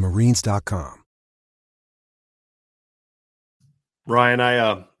more at marines.com. Ryan,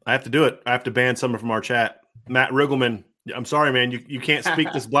 I have to do it. I have to ban someone from our chat. Matt Riggleman, I'm sorry, man. You can't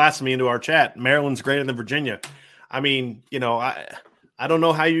speak this blasphemy into our chat. Maryland's greater than Virginia. I mean, I don't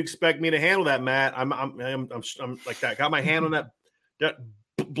know how you expect me to handle that, Matt. I'm like that. Got my hand on that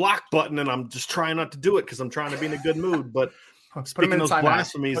block button, and I'm just trying not to do it because I'm trying to be in a good mood. But speaking those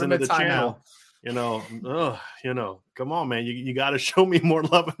blasphemies into the channel, come on, man. You got to show me more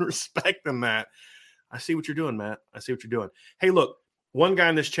love and respect than that. I see what you're doing, Matt. I see what you're doing. Hey, look, one guy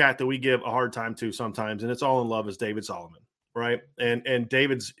in this chat that we give a hard time to sometimes, and it's all in love, is David Solomon. right? And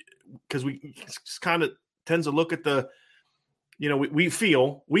David's, because we kind of tends to look at the, we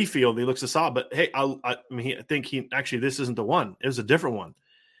feel that he looks solid, but hey, I think this isn't the one. It was a different one.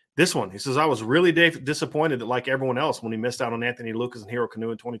 This one, he says, I was really disappointed that, like everyone else, when he missed out on Anthony Lucas and Hero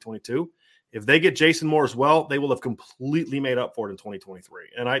Kanu in 2022. If they get Jason Moore as well, they will have completely made up for it in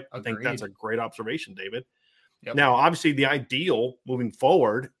 2023. And I think that's a great observation, David. Yep. Now, obviously, the ideal moving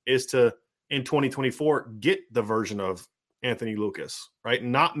forward is to, in 2024, get the version of Anthony Lucas, right?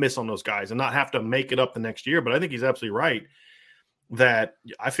 Not miss on those guys and not have to make it up the next year. But I think he's absolutely right that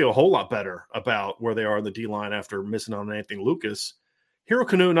I feel a whole lot better about where they are in the D-line after missing on Anthony Lucas. Hero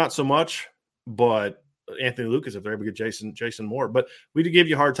Kanu, not so much, but Anthony Lucas, if they're able to get Jason Moore. But we did give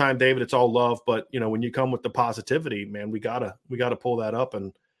you a hard time, David. It's all love. But, when you come with the positivity, man, we gotta pull that up,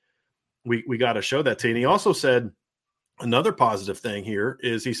 and we got to show that to you. And he also said another positive thing here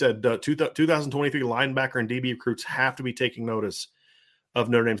is he said 2023 linebacker and DB recruits have to be taking notice of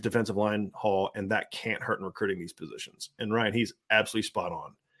Notre Dame's defensive line haul, and that can't hurt in recruiting these positions. And Ryan, he's absolutely spot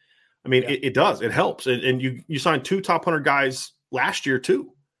on. I mean, it does. It helps. And you signed 2 top 100 guys last year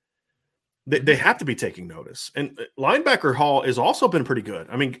too. They have to be taking notice. And linebacker haul has also been pretty good.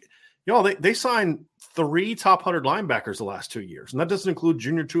 I mean, they signed 3 top 100 linebackers the last 2 years. And that doesn't include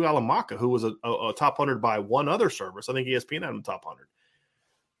Junior Tuihalamaka, who was a top 100 by one other service. I think ESPN had him top 100.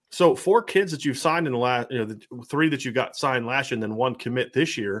 So 4 kids that you've signed in the last, the 3 that you got signed last year and then 1 commit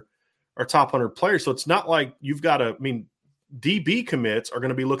this year are top 100 players. So it's not like you've got to, DB commits are going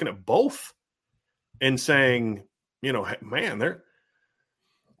to be looking at both and saying, man,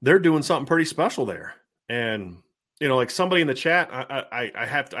 they're doing something pretty special there. And, like somebody in the chat, I'd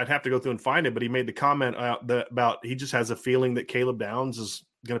have to go through and find it, but he made the comment about he just has a feeling that Caleb Downs is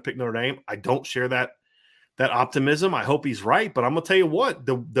going to pick Notre Dame. I don't share that optimism. I hope he's right, but I'm going to tell you what,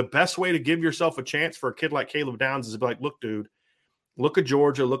 the best way to give yourself a chance for a kid like Caleb Downs is to be like, look, dude, look at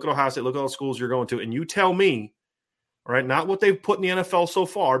Georgia, look at Ohio State, look at all the schools you're going to, and you tell me, all right, not what they've put in the NFL so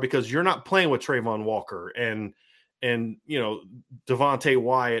far, because you're not playing with Trayvon Walker and Devontae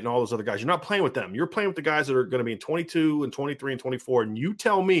Wyatt and all those other guys. You're not playing with them. You're playing with the guys that are going to be in 22 and 23 and 24, and you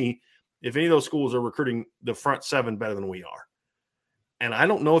tell me if any of those schools are recruiting the front 7 better than we are. And I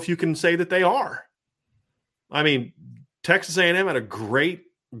don't know if you can say that they are. I mean, Texas A&M had a great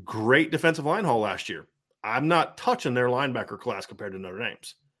defensive line haul last year. I'm not touching their linebacker class compared to Notre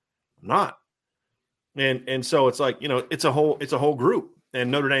Dame's. I'm not. And so it's like, it's a whole group. And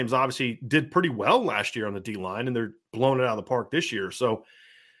Notre Dame's obviously did pretty well last year on the D-line, and they're blowing it out of the park this year. So,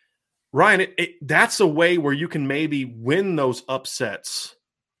 Ryan, that's a way where you can maybe win those upsets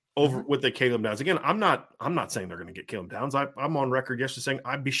over with the Caleb Downs. Again, I'm not saying they're going to get Caleb Downs. I'm on record yesterday saying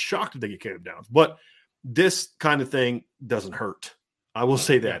I'd be shocked if they get Caleb Downs. But this kind of thing doesn't hurt. I will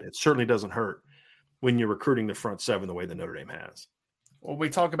say that. It certainly doesn't hurt when you're recruiting the front 7 the way that Notre Dame has. Well, we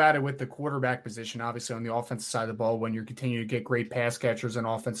talk about it with the quarterback position, obviously on the offensive side of the ball, when you're continuing to get great pass catchers and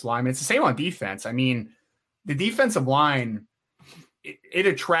offensive linemen. It's the same on defense. I mean, the defensive line, it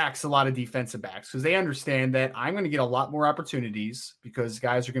attracts a lot of defensive backs because they understand that I'm going to get a lot more opportunities because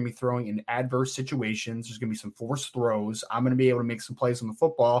guys are going to be throwing in adverse situations. There's going to be some forced throws. I'm going to be able to make some plays on the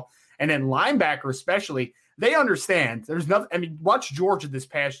football. And then linebacker especially, they understand there's nothing. I mean, watch Georgia this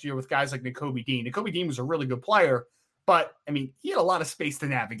past year with guys like Nakobe Dean. Nakobe Dean was a really good player, but, I mean, he had a lot of space to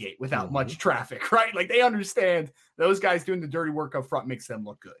navigate without much traffic, right? Like, they understand those guys doing the dirty work up front makes them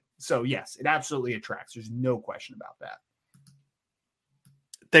look good. So, yes, it absolutely attracts. There's no question about that.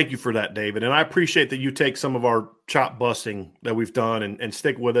 Thank you for that, David. And I appreciate that you take some of our chop busting that we've done and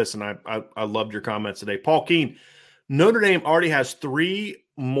stick with us. And I loved your comments today. Paul Keene, Notre Dame already has 3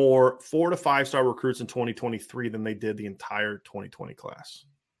 more 4 to 5-star recruits in 2023 than they did the entire 2020 class.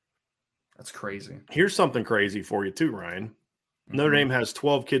 That's crazy. Here's something crazy for you too, Ryan. Mm-hmm. Notre Dame has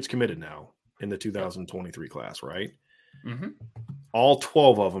 12 kids committed now in the 2023 class, right? Mm-hmm. All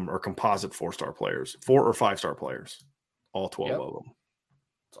 12 of them are composite 4-star players, 4 or 5-star players. All 12 of them.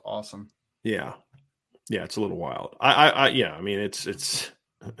 It's awesome. Yeah. Yeah, it's a little wild. I mean, it's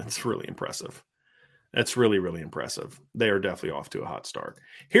really impressive. That's really, really impressive. They are definitely off to a hot start.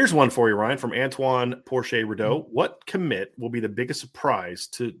 Here's one for you, Ryan, from Antoine Porcher-Rideau. What commit will be the biggest surprise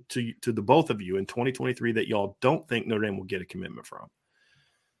to the both of you in 2023 that y'all don't think Notre Dame will get a commitment from?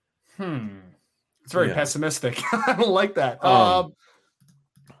 It's very pessimistic. I don't like that.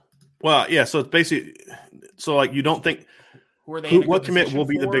 Well, yeah, so it's basically – like you don't think – what commit will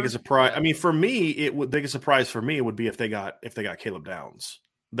be the biggest surprise? I mean, for me, biggest surprise for me would be if they got Caleb Downs.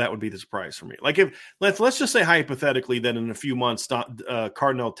 That would be the surprise for me. Like if let's just say hypothetically that in a few months,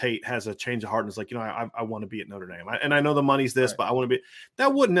 Cardinal Tate has a change of heart and is like, I want to be at Notre Dame. And I know the money's this, but I want to be.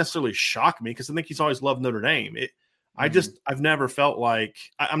 That wouldn't necessarily shock me because I think he's always loved Notre Dame. I've never felt like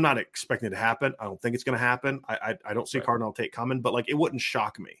I'm not expecting it to happen. I don't think it's going to happen. I don't see Cardinal take coming, but like it wouldn't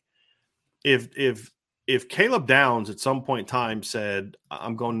shock me if Caleb Downs at some point in time said,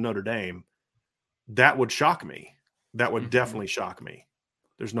 I'm going to Notre Dame, that would shock me. That would definitely shock me.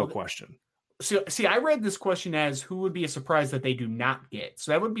 There's no question. So, see, I read this question as who would be a surprise that they do not get.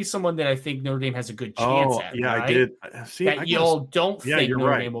 So that would be someone that I think Notre Dame has a good chance at. Yeah, right? I did. See, that y'all don't think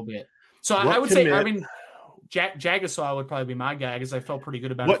Notre Dame will get. So I would say, I mean, Jagasaw would probably be my guy because I felt pretty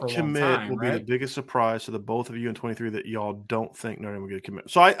good about it for a long time. What commit will be the biggest surprise to the both of you in 23 that y'all don't think Notre Dame will get a commit?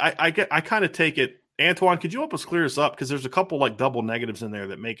 So I kind of take it. Antoine, could you help us clear this up? Because there's a couple like double negatives in there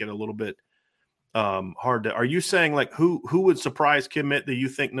that make it a little bit hard to. Are you saying like who would surprise commit that you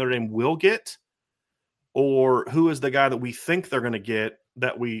think Notre Dame will get, or who is the guy that we think they're going to get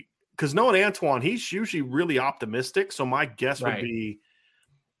that we? Because knowing Antoine, he's usually really optimistic. So my guess would be.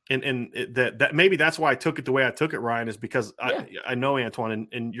 And that maybe that's why I took it the way I took it, Ryan, is because I know Antoine,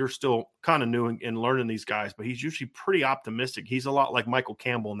 and you're still kind of new and learning these guys, but he's usually pretty optimistic. He's a lot like Michael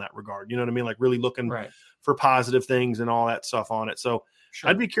Campbell in that regard. You know what I mean? Like really looking for positive things and all that stuff on it. So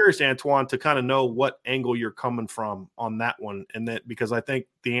I'd be curious, Antoine, to kind of know what angle you're coming from on that one. And that because I think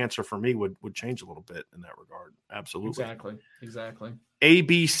the answer for me would change a little bit in that regard. Absolutely. Exactly. A,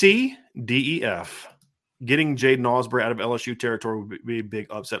 B, C, D, E, F. Getting Jaden Osbury out of LSU territory would be a big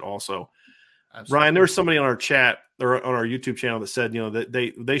upset also. Absolutely. Ryan, there was somebody on our chat or on our YouTube channel that said, you know, that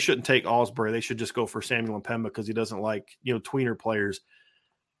they shouldn't take Osbury. They should just go for Samuel Mpemba because he doesn't like, you know, tweener players.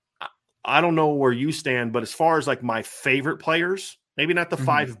 I don't know where you stand, but as far as like my favorite players, maybe not the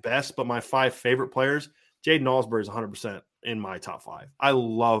five best, but my five favorite players, Jaden Osbury is 100% in my top five. I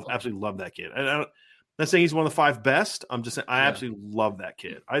absolutely love that kid. And I'm not saying he's one of the five best. I'm just saying I absolutely love that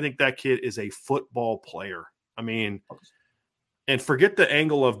kid. I think that kid is a football player. I mean, and forget the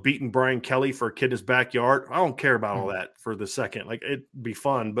angle of beating Brian Kelly for a kid in his backyard. I don't care about all that for the second. Like it'd be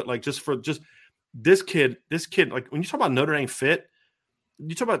fun, but like just this kid, like when you talk about Notre Dame fit,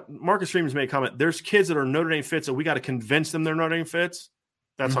 you talk about Marcus Freeman's made a comment. There's kids that are Notre Dame fits and we got to convince them they're Notre Dame fits.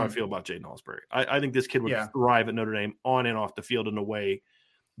 That's how I feel about Jaden Osbury. I think this kid would thrive at Notre Dame on and off the field in a way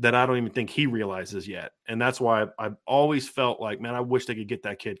that I don't even think he realizes yet. And that's why I've always felt like, man, I wish they could get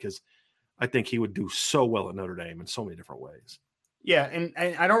that kid because I think he would do so well at Notre Dame in so many different ways. Yeah, and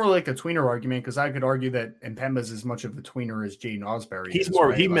I don't really like the tweener argument because I could argue that Mpemba's as much of a tweener as Jaden Osbury. He's more.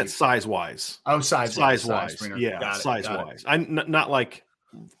 Right? He meant size-wise. Oh, size-wise. Yeah, size-wise. Not like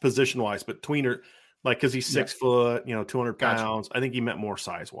position-wise, but tweener, like because he's 6 foot, 200 pounds. I think he meant more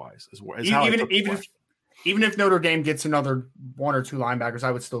size-wise. Even if Notre Dame gets another one or two linebackers,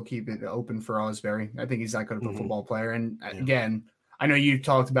 I would still keep it open for Osbury. I think he's that good of a football player. And again, I know you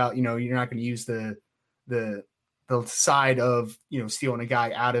talked about, you're not going to use the side of, stealing a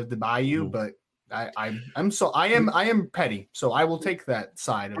guy out of the bayou, but I am petty. So I will take that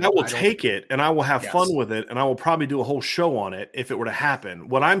side. I will take it and I will have fun with it. And I will probably do a whole show on it if it were to happen.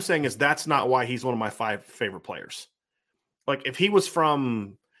 What I'm saying is that's not why he's one of my 5 favorite players. Like if he was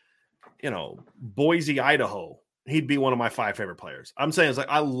from, Boise, Idaho, he'd be one of my 5 favorite players. I'm saying it's like,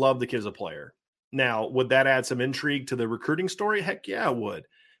 I love the kid as a player. Now, would that add some intrigue to the recruiting story? Heck yeah, it would.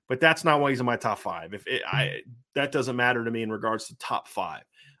 But that's not why he's in my top 5. That doesn't matter to me in regards to top 5.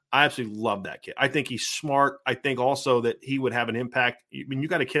 I absolutely love that kid. I think he's smart. I think also that he would have an impact. I mean, you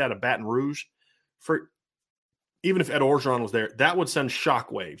got a kid out of Baton Rouge even if Ed Orgeron was there, that would send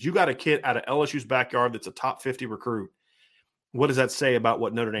shockwaves. You got a kid out of LSU's backyard that's a top 50 recruit. What does that say about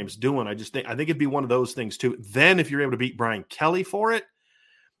what Notre Dame's doing? I think it'd be one of those things too. Then if you're able to beat Brian Kelly for it,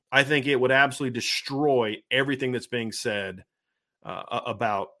 I think it would absolutely destroy everything that's being said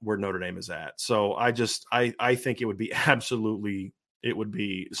about where Notre Dame is at. So I think it would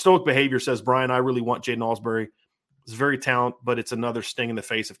be stoic behavior, says Brian. I really want Jaden Osbury. He's very talented, but it's another sting in the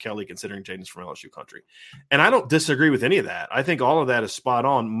face of Kelly considering Jaden's from LSU country. And I don't disagree with any of that. I think all of that is spot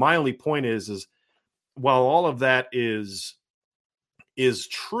on. My only point is while all of that is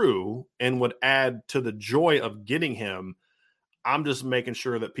true and would add to the joy of getting him, I'm just making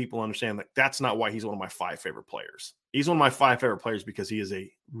sure that people understand that that's not why he's one of my 5 favorite players. He's one of my 5 favorite players because he is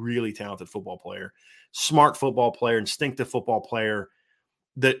a really talented football player, smart football player, instinctive football player.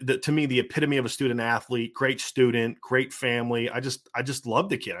 To me, the epitome of a student athlete, great student, great family. I just love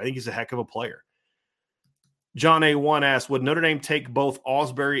the kid. I think he's a heck of a player. John A1 asked, would Notre Dame take both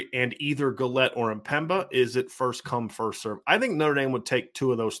Osbury and either Gillette or Mpemba? Is it first come, first serve? I think Notre Dame would take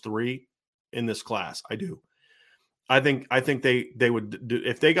 2 of those 3 in this class. I do. I think they would do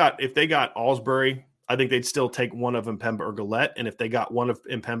if they got Osbury, I think they'd still take one of Mpemba or Gillette. And if they got one of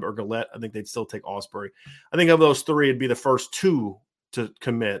Mpemba or Gillette, I think they'd still take Osbury. I think of those 3, it'd be the first 2 to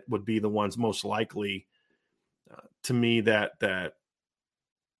commit would be the ones most likely to me, that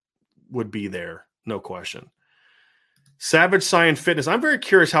would be there, no question. Savage Science Fitness. I'm very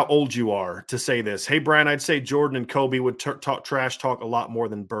curious how old you are to say this. Hey, Brian, I'd say Jordan and Kobe would talk trash talk a lot more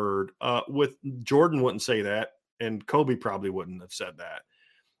than Bird. With Jordan wouldn't say that, and Kobe probably wouldn't have said that.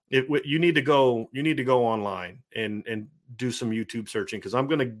 You need to go online and do some YouTube searching, because I'm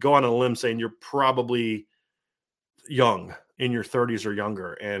going to go on a limb saying you're probably young, in your 30s or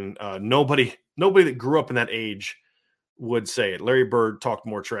younger, and nobody that grew up in that age would say it. Larry Bird talked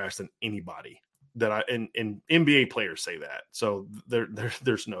more trash than anybody. And NBA players say that. So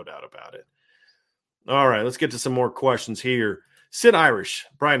there's no doubt about it. All right, let's get to some more questions here. Sid Irish,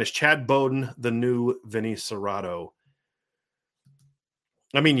 Brian, is Chad Bowden the new Vinny Cerrato?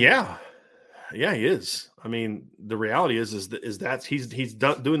 I mean, yeah, he is. I mean, the reality is that he's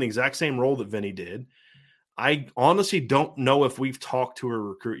doing the exact same role that Vinny did. I honestly don't know if we've talked to a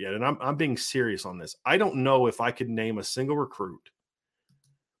recruit yet, and I'm being serious on this. I don't know if I could name a single recruit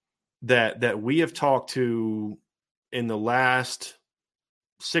that we have talked to in the last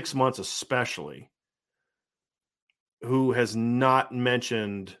 6 months, especially, who has not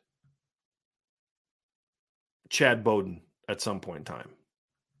mentioned Chad Bowden at some point in time.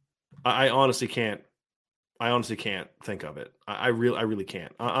 I honestly can't think of it. I really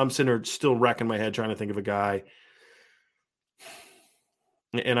can't. I'm sitting there still racking my head trying to think of a guy,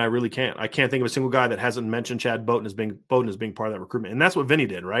 and I really can't. I can't think of a single guy that hasn't mentioned Chad Bowden as being part of that recruitment. And that's what Vinny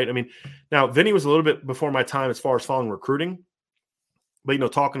did, right? I mean, now Vinny was a little bit before my time as far as following recruiting, but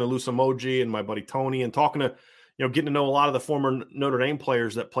talking to Lou Emoji and my buddy Tony, and talking to, getting to know a lot of the former Notre Dame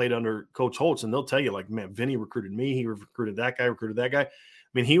players that played under Coach Holtz, and they'll tell you, like, man, Vinny recruited me. He recruited that guy.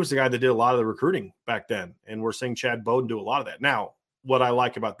 I mean, he was the guy that did a lot of the recruiting back then, and we're seeing Chad Bowden do a lot of that. Now, what I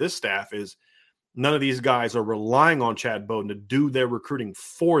like about this staff is none of these guys are relying on Chad Bowden to do their recruiting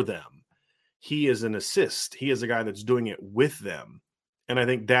for them. He is an assist. He is a guy that's doing it with them. And I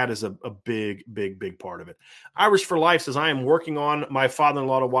think that is a big, big, big part of it. Irish for Life says, I am working on my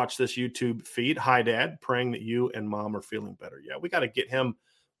father-in-law to watch this YouTube feed. Hi, Dad. Praying that you and Mom are feeling better. Yeah, we got to get him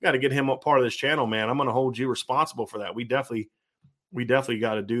a part of this channel, man. I'm going to hold you responsible for that. We definitely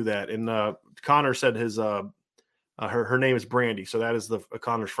got to do that. And Connor said her name is Brandy. So that is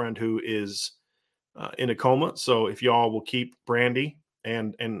Connor's friend who is in a coma. So if y'all will keep Brandy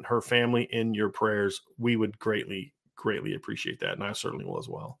and her family in your prayers, we would greatly appreciate that. And I certainly will as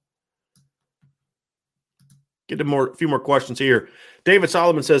well. Get to a few more questions here. David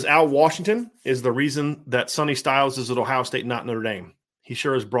Solomon says, Al Washington is the reason that Sonny Styles is at Ohio State, not Notre Dame. He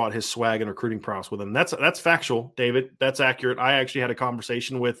sure has brought his swag and recruiting prowess with him. That's factual, David. That's accurate. I actually had a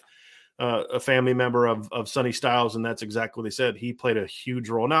conversation with a family member of Sonny Styles, and that's exactly what they said. He played a huge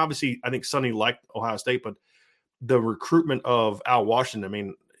role. Now, obviously, I think Sonny liked Ohio State, but the recruitment of Al Washington, I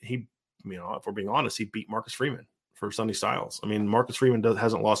mean, if we're being honest, he beat Marcus Freeman for Sonny Styles. I mean, Marcus Freeman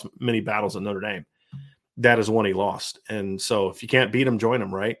hasn't lost many battles at Notre Dame. That is one he lost. And so if you can't beat him, join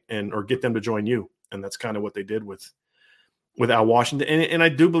him, right? Or get them to join you. And that's kind of what they did with Al Washington. And I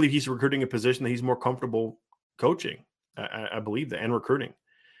do believe he's recruiting a position that he's more comfortable coaching. I believe that, and recruiting.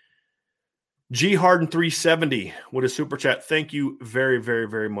 G Harden 370 with a super chat. Thank you very, very,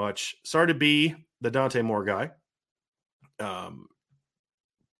 very much. Sorry to be the Dante Moore guy.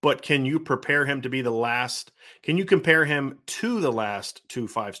 But can you prepare him to be can you compare him to the last 2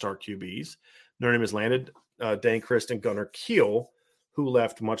 5-star QBs? Their name is landed, Dane Christ and Gunnar Kiel, who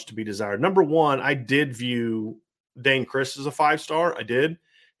left much to be desired. Number one, I did view Dane Christ as a 5-star. I did.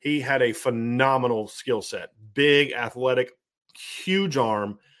 He had a phenomenal skill set. Big, athletic, huge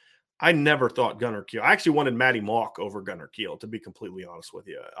arm. I never thought Gunnar Kiel. I actually wanted Matty Mock over Gunnar Kiel, to be completely honest with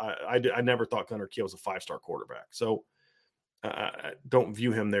you. I never thought Gunnar Kiel was a 5-star quarterback. So I don't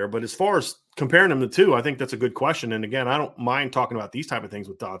view him there. But as far as comparing them to two, I think that's a good question. And again, I don't mind talking about these type of things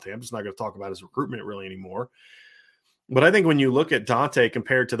with Dante. I'm just not going to talk about his recruitment really anymore. But I think when you look at Dante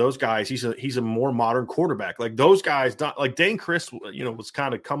compared to those guys, he's a more modern quarterback. Like those guys, like Dane Christ, was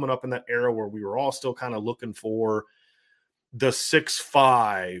kind of coming up in that era where we were all still kind of looking for the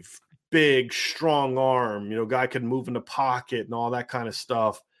 6'5", big, strong arm, guy could move in the pocket and all that kind of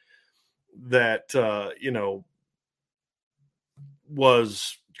stuff that, there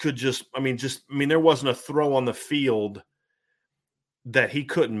wasn't a throw on the field that he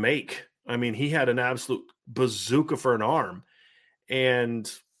couldn't make. I mean, he had an absolute bazooka for an arm.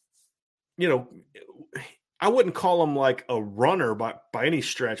 And, I wouldn't call him like a runner by any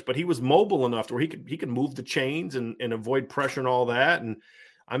stretch, but he was mobile enough to where he could move the chains and avoid pressure and all that. And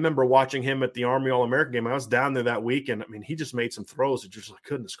I remember watching him at the Army All-American game. I was down there that week, and I mean, he just made some throws that just like,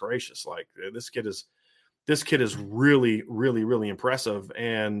 goodness gracious, like this kid is really, really, really impressive.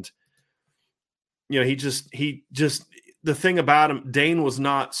 And he just the thing about him, Dane was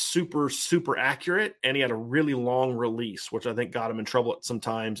not super, super accurate, and he had a really long release, which I think got him in trouble at some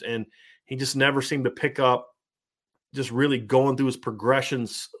times. And he just never seemed to pick up just really going through his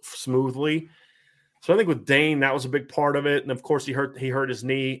progressions smoothly. So I think with Dane, that was a big part of it. And of course, he hurt his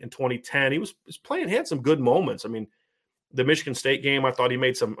knee in 2010. He was playing, he had some good moments. I mean, the Michigan State game, I thought he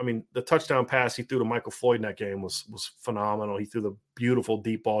made some. I mean, the touchdown pass he threw to Michael Floyd in that game was phenomenal. He threw the beautiful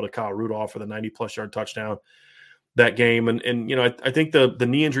deep ball to Kyle Rudolph for the 90-plus yard touchdown that game. And I think the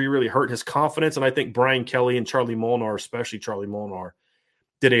knee injury really hurt his confidence. And I think Brian Kelly and Charlie Molnar, especially Charlie Molnar,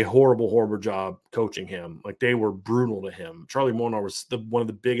 did a horrible job coaching him. Like, they were brutal to him. Charlie Molnar was one of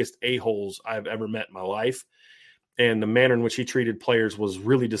the biggest a-holes I've ever met in my life. And the manner in which he treated players was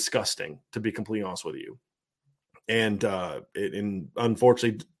really disgusting, to be completely honest with you. And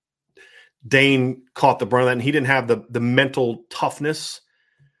unfortunately, Dane caught the brunt of that, and he didn't have the mental toughness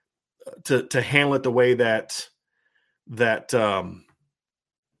to handle it the way that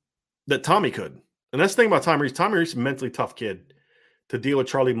Tommy could. And that's the thing about Tommy Rees. Tommy Rees is a mentally tough kid. To deal with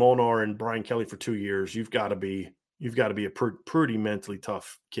Charlie Molnar and Brian Kelly for 2 years, you've got to be a pretty mentally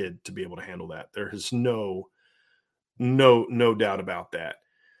tough kid to be able to handle that. There is no doubt about that.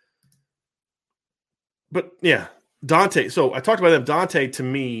 But yeah, Dante. So I talked about them. Dante, to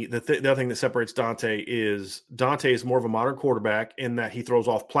me, the other thing that separates Dante is more of a modern quarterback in that he throws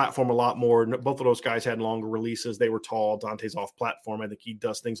off platform a lot more. Both of those guys had longer releases. They were tall. Dante's off platform. I think he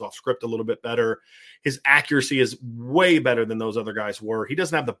does things off script a little bit better. His accuracy is way better than those other guys were. He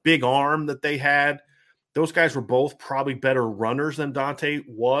doesn't have the big arm that they had. Those guys were both probably better runners than Dante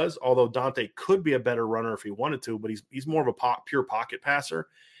was, although Dante could be a better runner if he wanted to, but he's more of a pure pocket passer.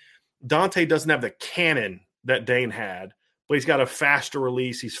 Dante doesn't have the cannon that Dane had, but he's got a faster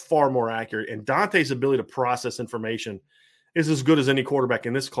release. He's far more accurate. And Dante's ability to process information is as good as any quarterback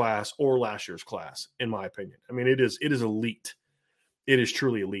in this class or last year's class, in my opinion. I mean, it is elite. It is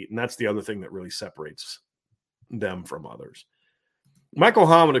truly elite. And that's the other thing that really separates them from others. Michael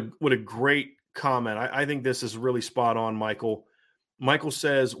Hahn with a great comment. I think this is really spot on, Michael. Michael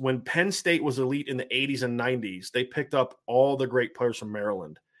says, when Penn State was elite in the 80s and 90s, they picked up all the great players from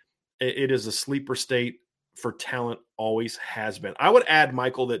Maryland. It is a sleeper state for talent, always has been. I would add,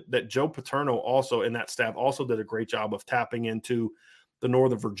 Michael, that Joe Paterno also in that staff also did a great job of tapping into the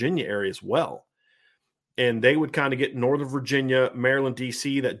Northern Virginia area as well. And they would kind of get Northern Virginia, Maryland,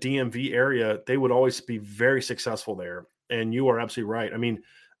 D.C., that DMV area. They would always be very successful there. And you are absolutely right. I mean,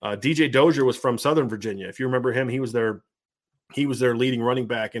 DJ Dozier was from Southern Virginia. If you remember him, he was their leading running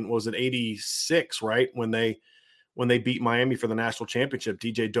back, and was it 86, right? When they beat Miami for the national championship,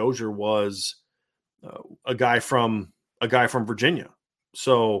 DJ Dozier was a guy from Virginia.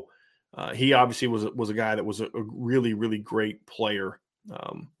 So he obviously was a guy that was a really, really great player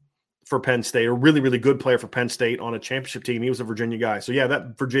for Penn State, a really, really good player for Penn State on a championship team. He was a Virginia guy. So yeah,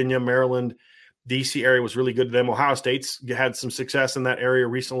 that Virginia, Maryland, DC area was really good to them. Ohio State's had some success in that area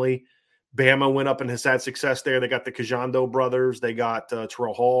recently. Bama went up and has had success there. They got the Kajando brothers. They got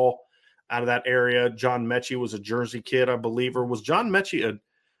Terrell Hall out of that area. John Mechie was a Jersey kid, I believe. Or was John Mechie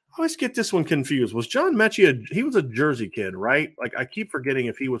I always get this one confused. Was John Mechie he was a Jersey kid, right? Like, I keep forgetting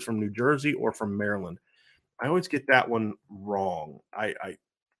if he was from New Jersey or from Maryland. I always get that one wrong.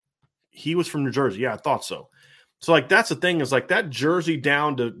 He was from New Jersey. Yeah, I thought so. So, like, that's the thing, is like that Jersey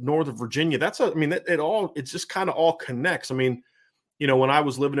down to Northern Virginia. It just kind of all connects. I mean, when I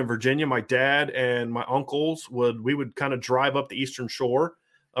was living in Virginia, my dad and my uncles we would kind of drive up the eastern shore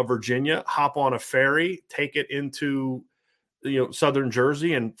of Virginia, hop on a ferry, take it into Southern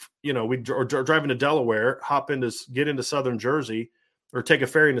Jersey, and we'd drive into Delaware, get into Southern Jersey, or take a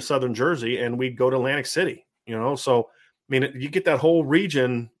ferry into Southern Jersey, and we'd go to Atlantic City. So I mean, you get that whole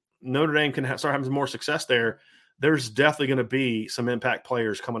region. Notre Dame can start having some more success there. There's definitely going to be some impact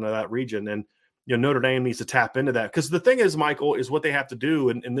players coming to that region, and Notre Dame needs to tap into that, because the thing is, Michael, is what they have to do,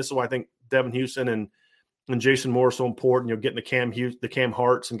 and this is why I think Devin Houston and Jason Moore is so important. Getting the Cam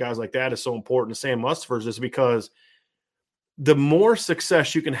Harts and guys like that is so important. The Sam Mustfors is because the more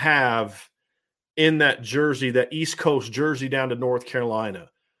success you can have in that Jersey, that East Coast Jersey down to North Carolina,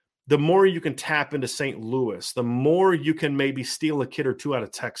 the more you can tap into St. Louis, the more you can maybe steal a kid or two out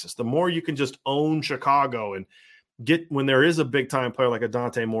of Texas, the more you can just own Chicago and get, when there is a big time player like a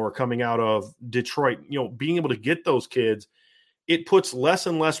Dante Moore coming out of Detroit, being able to get those kids, it puts less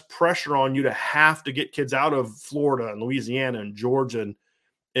and less pressure on you to have to get kids out of Florida and Louisiana and Georgia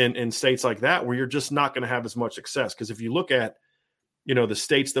and states like that, where you're just not going to have as much success. Because if you look at, the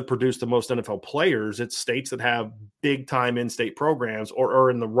states that produce the most NFL players, it's states that have big time in-state programs or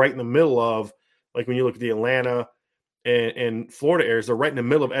are right in the middle of, like when you look at the Atlanta, and Florida areas, they're right in the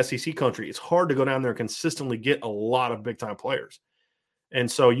middle of SEC country. It's hard to go down there and consistently get a lot of big-time players. And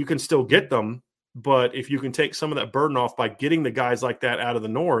so you can still get them, but if you can take some of that burden off by getting the guys like that out of the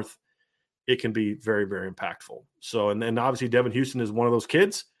North, it can be very, very impactful. So, and then obviously Devin Houston is one of those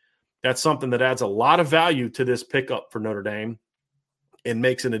kids. That's something that adds a lot of value to this pickup for Notre Dame and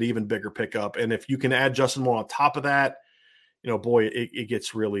makes it an even bigger pickup. And if you can add Justin Moore on top of that, boy, it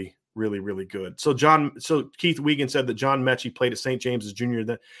gets really, really, really good. So Keith Wiegand said that John Mechie played at St. James's Jr.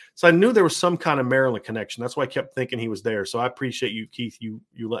 So I knew there was some kind of Maryland connection. That's why I kept thinking he was there. So I appreciate you, Keith. You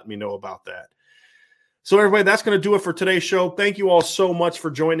let me know about that. So everybody, that's going to do it for today's show. Thank you all so much for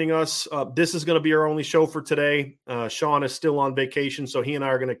joining us. This is going to be our only show for today. Sean is still on vacation, so he and I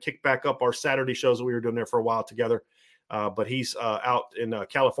are going to kick back up our Saturday shows that we were doing there for a while together. But he's out in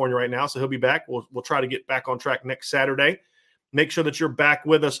California right now, so he'll be back. We'll try to get back on track next Saturday. Make sure that you're back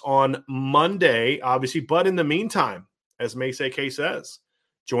with us on Monday, obviously. But in the meantime, as Mace K says,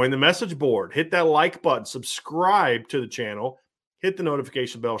 join the message board, hit that like button, subscribe to the channel, hit the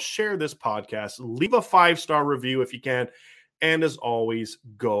notification bell, share this podcast, leave a 5-star review if you can. And as always,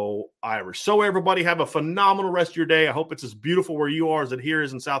 go Irish. So everybody have a phenomenal rest of your day. I hope it's as beautiful where you are as it here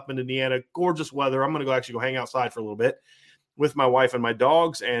is in South Bend, Indiana. Gorgeous weather. I'm going to actually go hang outside for a little bit with my wife and my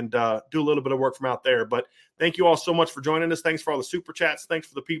dogs and do a little bit of work from out there. But thank you all so much for joining us. Thanks for all the super chats. Thanks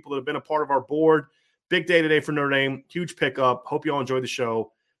for the people that have been a part of our board. Big day today for Notre Dame. Huge pickup. Hope you all enjoyed the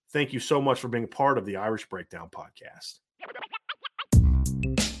show. Thank you so much for being a part of the Irish Breakdown podcast.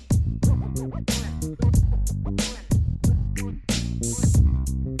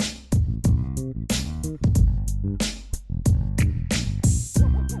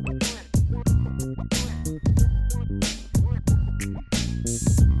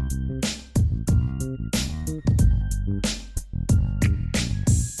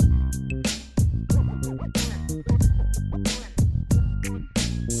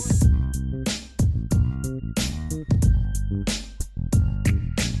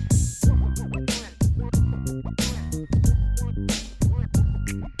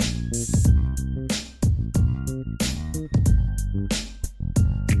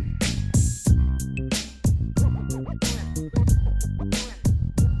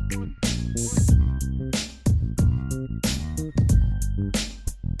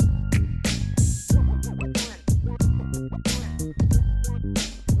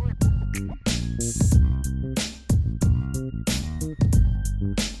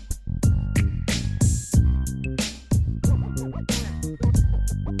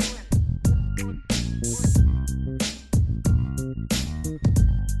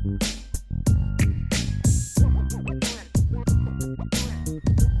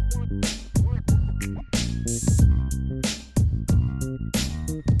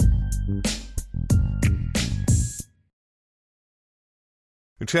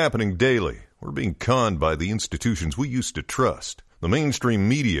 It's happening daily. We're being conned by the institutions we used to trust. The mainstream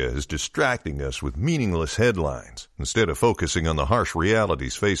media is distracting us with meaningless headlines instead of focusing on the harsh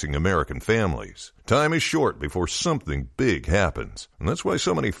realities facing American families. Time is short before something big happens, and that's why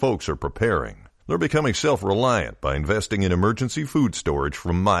so many folks are preparing. They're becoming self-reliant by investing in emergency food storage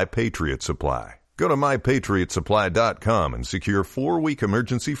from My Patriot Supply. Go to MyPatriotSupply.com and secure 4-week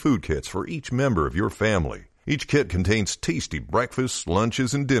emergency food kits for each member of your family. Each kit contains tasty breakfasts,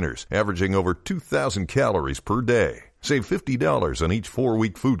 lunches, and dinners, averaging over 2,000 calories per day. Save $50 on each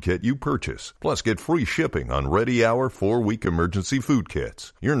 4-week food kit you purchase. Plus, get free shipping on Ready Hour 4-week emergency food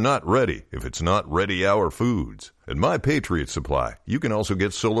kits. You're not ready if it's not Ready Hour foods. At My Patriot Supply, you can also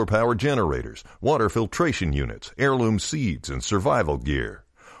get solar power generators, water filtration units, heirloom seeds, and survival gear.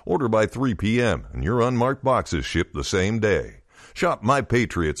 Order by 3 p.m. and your unmarked boxes ship the same day. Shop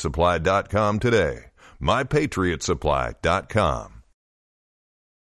MyPatriotSupply.com today. MyPatriotSupply.com.